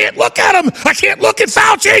can't look at him. I can't look at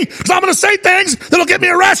Fauci because I'm going to say things that'll get me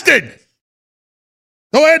arrested.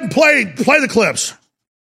 Go ahead and play the clips.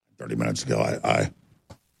 30 minutes ago,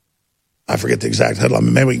 I forget the exact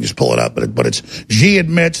headline. Maybe we can just pull it up. But it's Xi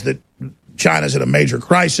admits that China's in a major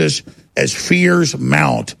crisis as fears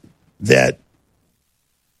mount that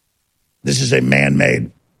this is a man-made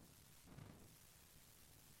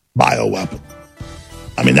bioweapon.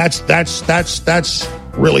 I mean, that's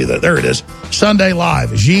really there it is. Sunday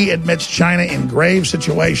Live. Xi admits China in grave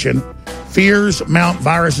situation. Fears mount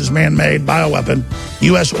virus is man-made bioweapon.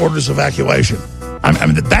 U.S. orders evacuation. I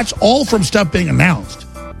mean, that's all from stuff being announced.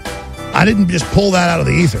 I didn't just pull that out of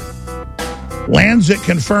the ether. Lancet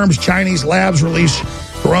confirms Chinese labs release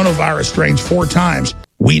coronavirus strains 4 times.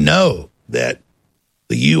 We know that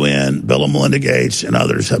the UN, Bill and Melinda Gates, and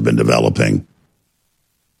others have been developing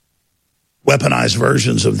weaponized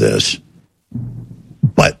versions of this.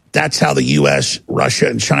 But that's how the U.S., Russia,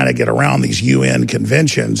 and China get around these UN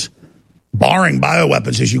conventions, barring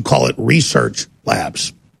bioweapons, as you call it, research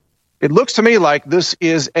labs. It looks to me like this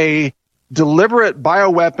is a deliberate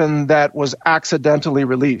bioweapon that was accidentally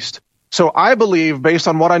released. So I believe, based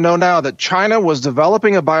on what I know now, that China was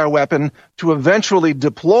developing a bioweapon to eventually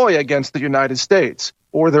deploy against the United States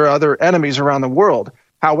or their other enemies around the world.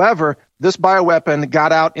 However, this bioweapon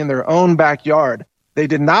got out in their own backyard. They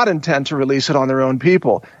did not intend to release it on their own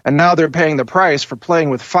people, and now they're paying the price for playing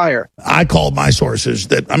with fire. I called my sources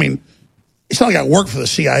that, I mean, it's not like I work for the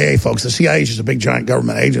CIA, folks. The CIA is just a big, giant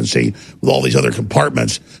government agency with all these other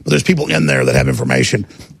compartments, but there's people in there that have information.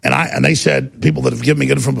 And they said, people that have given me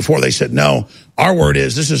good from before, they said, no, our word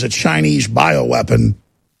is this is a Chinese bioweapon.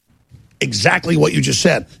 Exactly what you just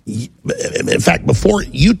said. In fact, before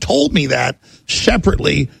you told me that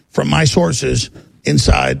separately from my sources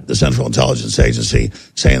inside the Central Intelligence Agency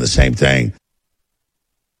saying the same thing.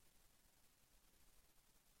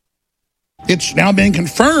 It's now being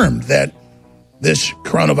confirmed that this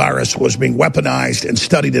coronavirus was being weaponized and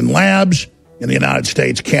studied in labs in the United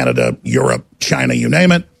States, Canada, Europe, China, you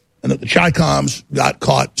name it, and that the Chi-Coms got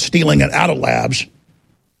caught stealing it out of labs.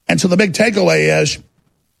 And so the big takeaway is,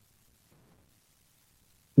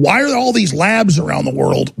 why are all these labs around the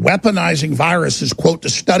world weaponizing viruses, quote, to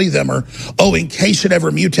study them, or, oh, in case it ever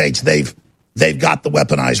mutates, they've got the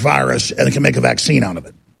weaponized virus and they can make a vaccine out of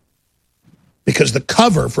it? Because the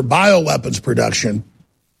cover for bioweapons production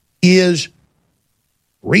is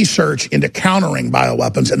research into countering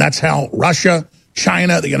bioweapons, and that's how Russia,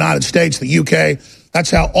 China, the United States, the UK,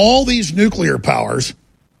 that's how all these nuclear powers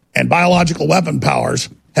and biological weapon powers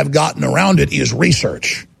have gotten around it, is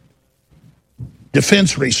research.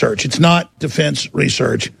 defense research. It's not defense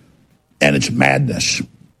research, and it's madness.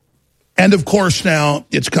 And, of course, now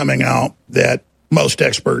it's coming out that most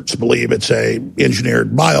experts believe it's a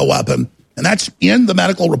engineered bioweapon, and that's in the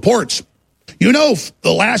medical reports. You know,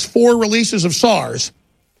 the last 4 releases of SARS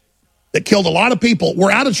that killed a lot of people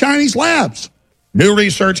were out of Chinese labs. New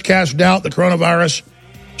research cast doubt the coronavirus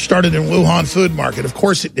started in Wuhan food market. Of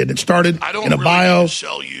course it did. It started in a bio.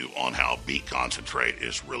 Sell you on how beet concentrate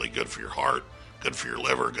is really good for your heart, good for your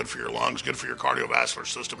liver, good for your lungs, good for your cardiovascular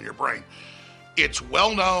system and your brain. It's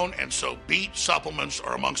well known, and so beet supplements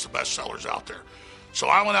are amongst the best sellers out there. So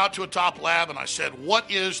I went out to a top lab and I said, what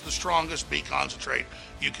is the strongest beet concentrate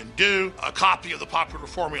you can do? A copy of the popular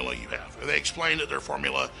formula you have. They explained that their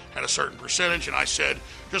formula had a certain percentage, and I said,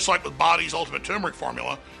 just like with Body's Ultimate Turmeric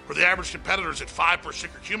formula, where the average competitor is at 5%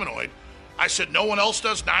 curcuminoid, I said, no one else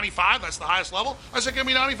does 95, that's the highest level. I said, give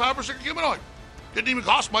me 95% curcuminoid. Didn't even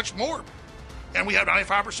cost much more. And we have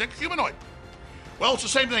 95% curcuminoid. Well, it's the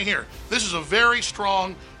same thing here. This is a very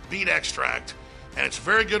strong beet extract, and it's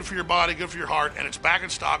very good for your body, good for your heart, and it's back in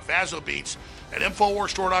stock, Vaso Beats, at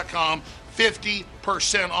InfoWarsStore.com,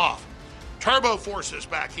 50% off. Turbo Force is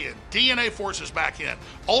back in. DNA Force is back in.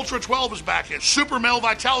 Ultra 12 is back in. Super Male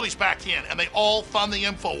Vitality's back in, and they all fund the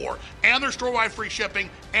InfoWar. And there's store-wide free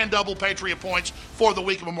shipping and double Patriot points for the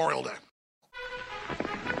week of Memorial Day.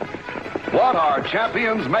 What are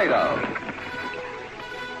champions made of?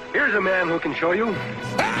 Here's a man who can show you.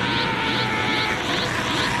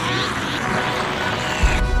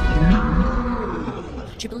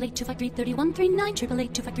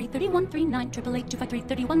 888-253-3139, 888-253-3139,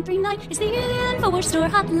 888-253-3139 is the InfoWars Store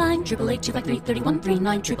hotline.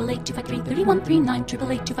 888-253-3139,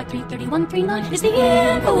 888-253-3139, 888-253-3139 is the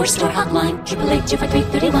InfoWars Store hotline.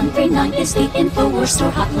 888-253-3139 is the InfoWars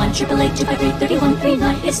Store hotline.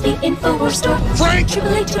 888-253-3139 is the InfoWars Store. Frank!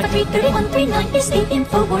 888-253-3139 is the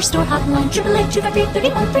InfoWars Store hotline.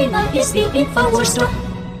 888-253-3139 is the InfoWars Store.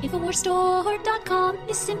 InfoWarsStore.com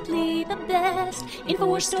is simply the best.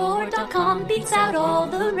 InfoWarsStore.com beats out all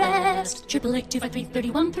the rest.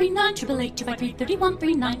 888-253-3139,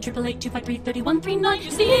 888-253-3139, 888-253-3139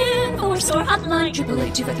 is the InfoWars Store hotline.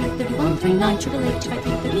 888-253-3139,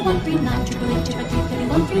 888-253-3139,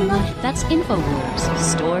 888-253-3139. That's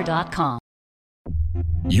InfoWarsStore.com.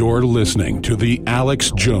 You're listening to The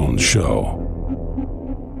Alex Jones Show.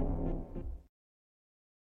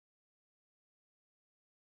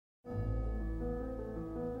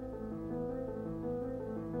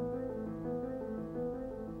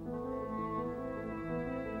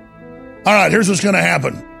 All right, here's what's going to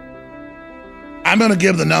happen. I'm going to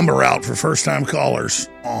give the number out for first-time callers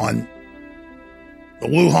on the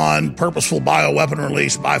Wuhan purposeful bioweapon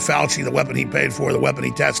release by Fauci, the weapon he paid for, the weapon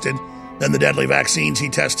he tested, then the deadly vaccines he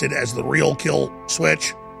tested as the real kill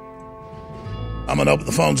switch. I'm going to open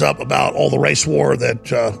the phones up about all the race war that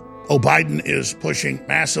Biden is pushing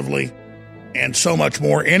massively and so much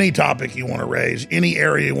more. Any topic you want to raise, any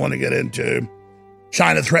area you want to get into.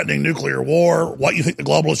 China threatening nuclear war, what you think the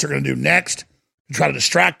globalists are going to do next to try to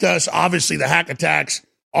distract us. Obviously, the hack attacks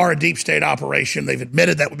are a deep state operation. They've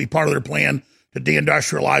admitted that would be part of their plan to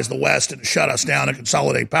deindustrialize the West and to shut us down and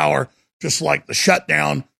consolidate power. Just like the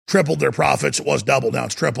shutdown tripled their profits. It was double, now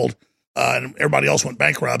it's tripled. And everybody else went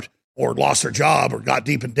bankrupt or lost their job or got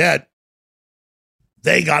deep in debt.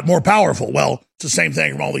 They got more powerful. Well, it's the same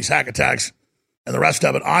thing from all these hack attacks and the rest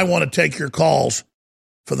of it. I want to take your calls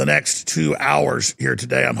for the next 2 hours here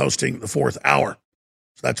today. I'm hosting the 4th hour.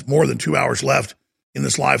 So that's more than 2 hours left in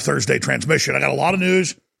this live Thursday transmission. I got a lot of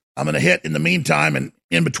news I'm going to hit in the meantime and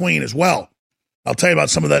in between as well. I'll tell you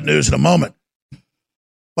about some of that news in a moment.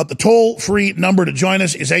 But the toll-free number to join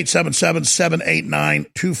us is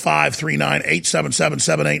 877-789-2539,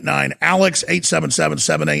 877-789-ALEX,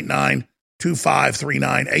 877-789-2539,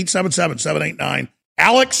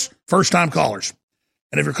 877-789-ALEX, first-time callers.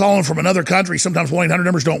 And if you're calling from another country, sometimes 1-800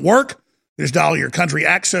 numbers don't work. You just dial your country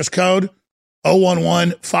access code,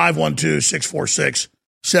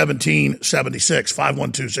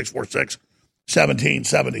 011-512-646-1776,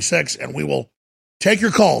 512-646-1776, and we will take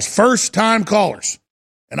your calls, first-time callers.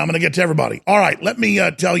 And I'm going to get to everybody. All right, let me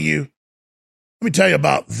tell you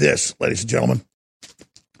about this, ladies and gentlemen.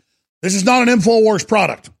 This is not an InfoWars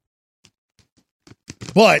product.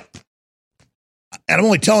 But, and I'm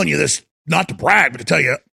only telling you this not to brag, but to tell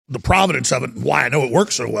you the provenance of it and why I know it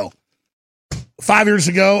works so well. 5 years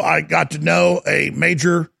ago, I got to know a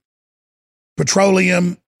major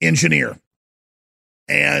petroleum engineer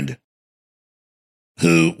and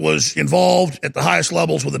who was involved at the highest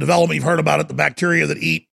levels with the development. You've heard about it, the bacteria that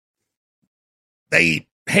eat. They eat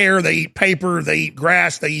hair, they eat paper, they eat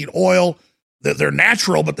grass, they eat oil. They're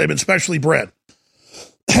natural, but they've been specially bred.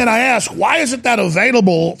 And I ask, why isn't that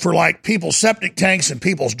available for like people's septic tanks and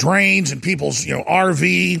people's drains and people's,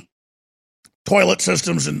 RV toilet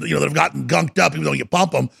systems and, that have gotten gunked up, even though you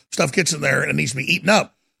pump them, stuff gets in there and it needs to be eaten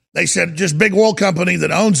up. They said just big oil company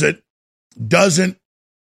that owns it doesn't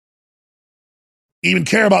even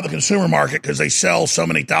care about the consumer market because they sell so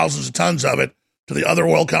many thousands of tons of it to the other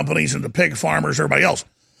oil companies and the pig farmers, everybody else.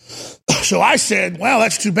 So I said, well,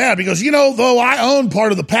 that's too bad because, though I own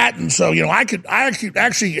part of the patent, so, I could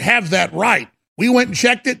actually have that right. We went and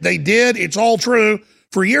checked it. They did. It's all true.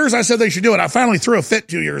 For years, I said they should do it. I finally threw a fit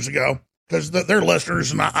 2 years ago because they're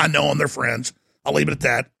listeners and I know them. They're friends. I'll leave it at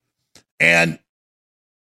that. And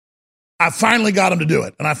I finally got them to do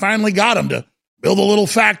it. And I finally got them to build a little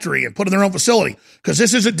factory and put in their own facility because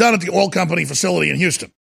this isn't done at the oil company facility in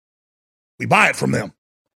Houston. We buy it from them,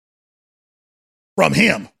 from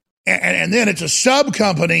him. And then it's a sub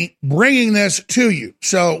company bringing this to you.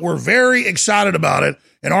 So we're very excited about it.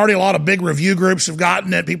 And already a lot of big review groups have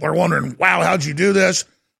gotten it. People are wondering, wow, how'd you do this?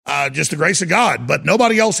 Just the grace of God. But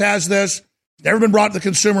nobody else has this. Never been brought to the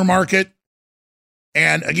consumer market.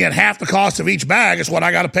 And again, half the cost of each bag is what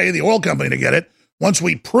I got to pay the oil company to get it. Once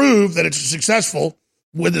we prove that it's successful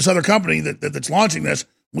with this other company that's launching this,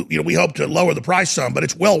 we hope to lower the price some, but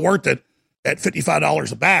it's well worth it at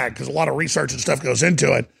 $55 a bag because a lot of research and stuff goes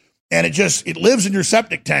into it. And it lives in your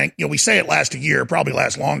septic tank. We say it lasts a year, probably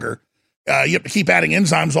lasts longer. You have to keep adding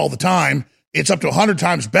enzymes all the time. It's up to 100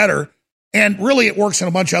 times better. And really, it works in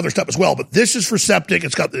a bunch of other stuff as well. But this is for septic.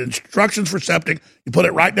 It's got the instructions for septic. You put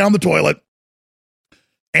it right down the toilet.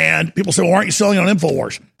 And people say, well, why aren't you selling it on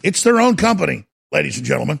InfoWars? It's their own company, ladies and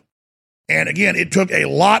gentlemen. And again, it took a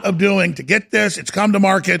lot of doing to get this. It's come to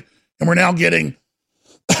market, and we're now getting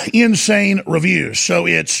insane reviews. So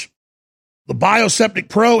it's the Bioseptic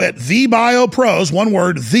Pro at The BioPros, one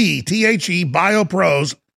word, THE,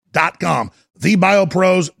 biopros.com,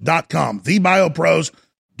 thebiopros.com,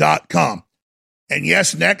 thebiopros.com. And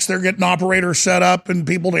yes, next they're getting operators set up and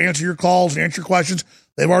people to answer your calls and answer your questions.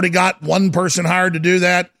 They've already got one person hired to do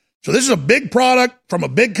that. So this is a big product from a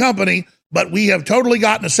big company, but we have totally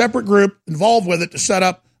gotten a separate group involved with it to set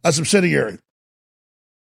up a subsidiary.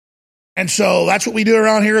 And so that's what we do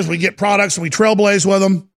around here is we get products and we trailblaze with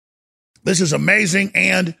them. This is amazing,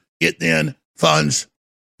 and it then funds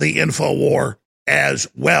the InfoWar as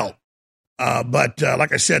well. But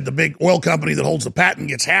like I said, the big oil company that holds the patent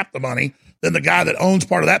gets half the money. Then the guy that owns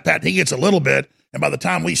part of that patent, he gets a little bit. And by the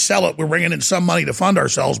time we sell it, we're bringing in some money to fund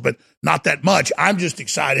ourselves, but not that much. I'm just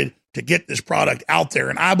excited to get this product out there,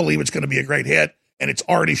 and I believe it's going to be a great hit, and it's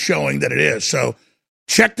already showing that it is. So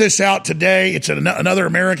check this out today. It's another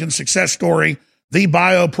American success story,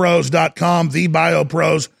 thebiopros.com,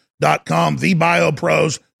 thebiopros.com,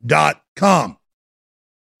 thebiopros.com.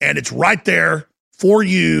 And it's right there for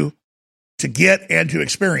you to get and to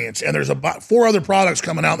experience. And there's about 4 other products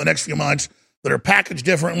coming out in the next few months that are packaged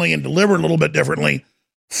differently and delivered a little bit differently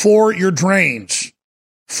for your drains,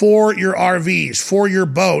 for your RVs, for your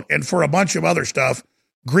boat, and for a bunch of other stuff,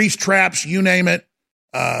 grease traps, you name it,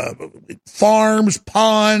 farms,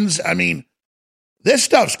 ponds. I mean, this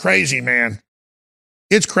stuff's crazy, man.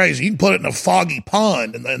 It's crazy. You can put it in a foggy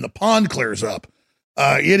pond and the pond clears up.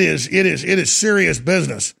 It is serious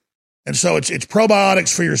business. And so it's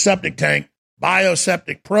probiotics for your septic tank,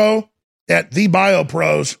 Bioseptic Pro at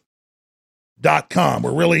thebiopros.com.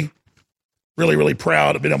 We're really, really, really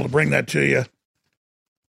proud of being able to bring that to you.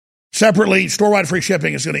 Separately, store-wide free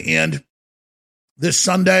shipping is going to end this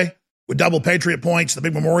Sunday with double Patriot points. The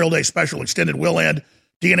big Memorial Day special extended will end.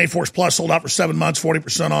 DNA Force Plus sold out for 7 months,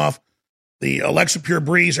 40% off. The Alexa Pure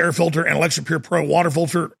Breeze air filter and Alexa Pure Pro water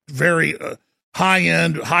filter, very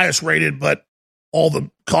high-end, highest rated, but all the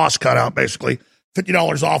costs cut out, basically.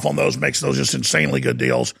 $50 off on those makes those just insanely good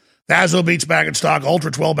deals. Vaso Beats back in stock.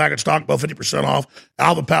 Ultra 12 back in stock, both 50% off.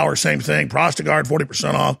 Alpha Power, same thing. Prostagard,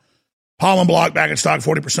 40% off. Pollen Block back in stock,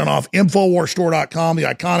 40% off. InfoWarsStore.com,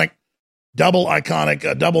 the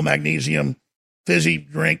double magnesium fizzy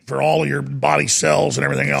drink for all of your body cells and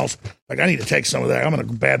everything else. Like, I need to take some of that. I'm in a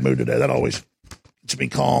bad mood today. That always gets me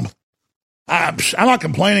calm. I'm not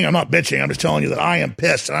complaining. I'm not bitching. I'm just telling you that I am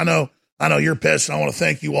pissed. And I know you're pissed, and I want to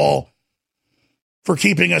thank you all for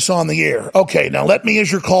keeping us on the air. Okay, now let me,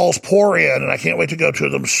 as your calls pour in, and I can't wait to go to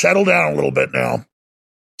them, settle down a little bit now,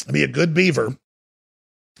 be a good beaver,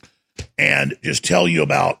 and just tell you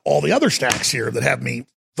about all the other stacks here that have me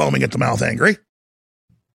foaming at the mouth angry.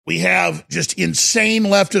 We have just insane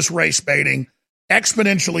leftist race baiting,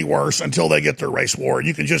 exponentially worse until they get their race war.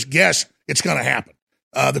 You can just guess it's going to happen.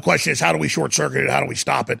 The question is, how do we short circuit it? How do we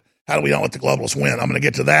stop it? How do we not let the globalists win? I'm going to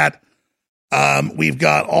get to that. We've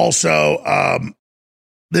got also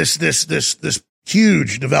this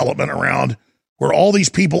huge development around where all these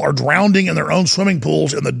people are drowning in their own swimming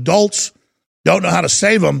pools and the adults don't know how to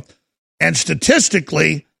save them. And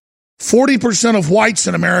statistically, 40% of whites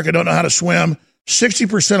in America don't know how to swim,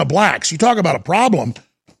 60% of blacks. You talk about a problem.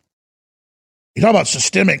 You talk about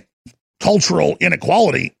systemic cultural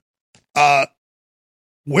inequality.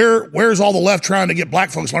 Where's all the left trying to get black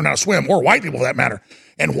folks to learn how to swim, or white people for that matter?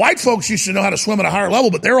 And white folks used to know how to swim at a higher level,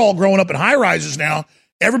 but they're all growing up in high rises now.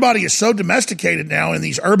 Everybody is so domesticated now in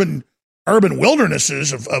these urban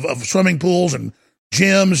wildernesses of swimming pools and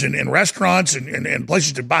gyms and restaurants and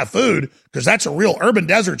places to buy food, because that's a real, urban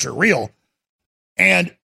deserts are real.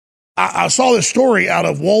 And I saw this story out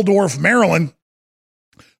of Waldorf, Maryland,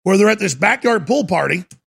 where they're at this backyard pool party,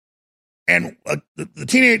 and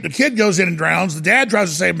the kid goes in and drowns. The dad tries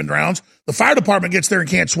to save him and drowns. The fire department gets there and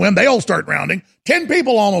can't swim. They all start drowning. 10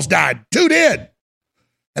 people almost died. 2 did.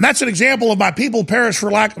 And that's an example of my people perish for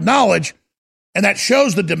lack of knowledge, and that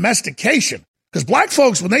shows the domestication. Because black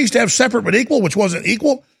folks, when they used to have separate but equal, which wasn't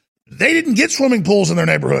equal, they didn't get swimming pools in their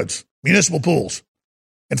neighborhoods, municipal pools.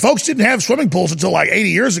 And folks didn't have swimming pools until like 80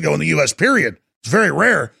 years ago in the U.S., period. It's very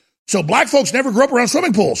rare. So black folks never grew up around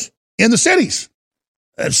swimming pools in the cities.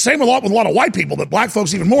 Same with a lot of white people, but black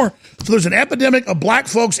folks even more. So there's an epidemic of black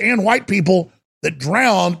folks and white people that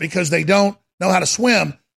drown because they don't know how to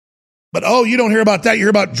swim. But, oh, you don't hear about that. You hear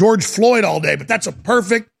about George Floyd all day. But that's a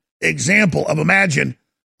perfect example of, imagine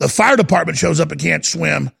the fire department shows up and can't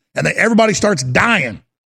swim, and everybody starts dying.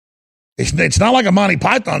 It's not like a Monty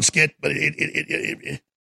Python skit, but it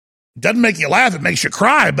doesn't make you laugh. It makes you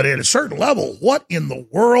cry. But at a certain level, what in the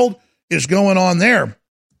world is going on there?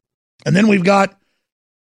 And then we've got,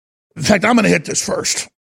 in fact, I'm going to hit this first.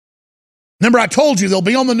 Remember, I told you they'll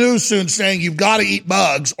be on the news soon saying you've got to eat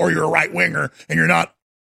bugs or you're a right-winger and you're not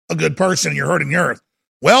a good person and you're hurting the earth.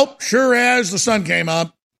 Well, sure as the sun came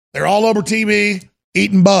up, they're all over TV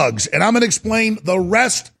eating bugs. And I'm going to explain the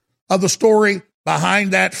rest of the story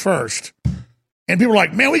behind that first. And people are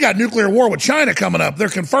like, man, we got nuclear war with China coming up. They're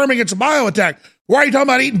confirming it's a bioattack. Why are you talking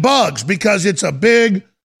about eating bugs? Because it's a big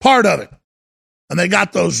part of it. And they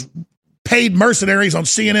got those paid mercenaries on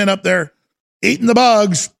CNN up there eating the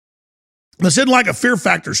bugs. This isn't like a Fear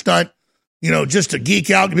Factor stunt, just to geek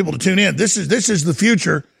out and get people to tune in. This is the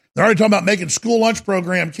future. They're already talking about making school lunch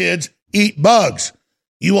program kids eat bugs.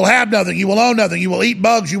 You will have nothing. You will own nothing. You will eat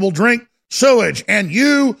bugs. You will drink sewage, and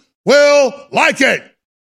you will like it.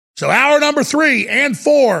 So hour number 3 and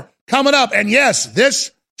 4 coming up. And yes,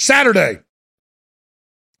 this Saturday,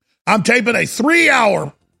 I'm taping a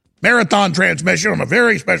 3-hour marathon transmission on a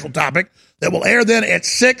very special topic that will air then at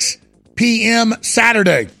 6 p.m.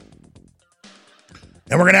 Saturday.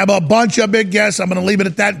 And we're going to have a bunch of big guests. I'm going to leave it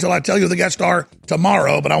at that until I tell you who the guests are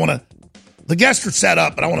tomorrow. But the guests are set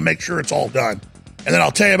up, but I want to make sure it's all done. And then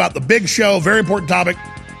I'll tell you about the big show, very important topic,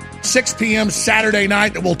 6 p.m. Saturday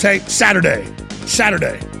night that we'll tape Saturday.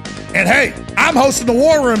 And hey, I'm hosting the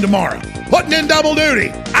War Room tomorrow, putting in double duty.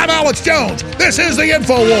 I'm Alex Jones. This is the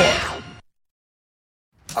InfoWar.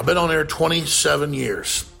 I've been on air 27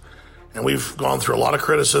 years, and we've gone through a lot of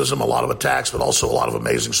criticism, a lot of attacks, but also a lot of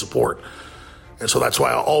amazing support. And so that's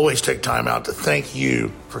why I always take time out to thank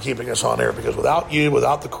you for keeping us on air, because without you,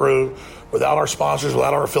 without the crew, without our sponsors,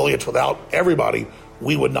 without our affiliates, without everybody,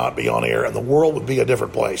 we would not be on air, and the world would be a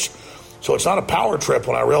different place. So it's not a power trip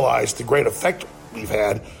when I realize the great effect we've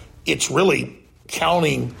had. It's really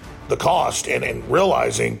counting the cost and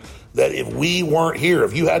realizing that if we weren't here,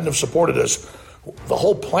 if you hadn't have supported us, the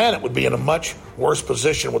whole planet would be in a much worse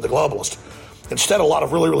position with the globalists. Instead, a lot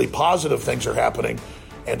of really, really positive things are happening.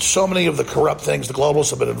 And so many of the corrupt things the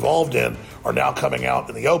globalists have been involved in are now coming out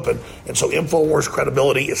in the open. And so InfoWars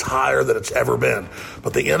credibility is higher than it's ever been.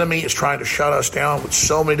 But the enemy is trying to shut us down with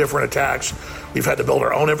so many different attacks. We've had to build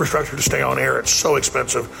our own infrastructure to stay on air. It's so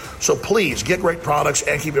expensive. So please get great products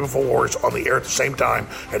and keep InfoWars on the air at the same time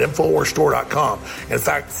at InfoWarsStore.com. In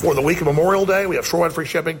fact, for the week of Memorial Day, we have shorewide free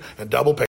shipping and double pay.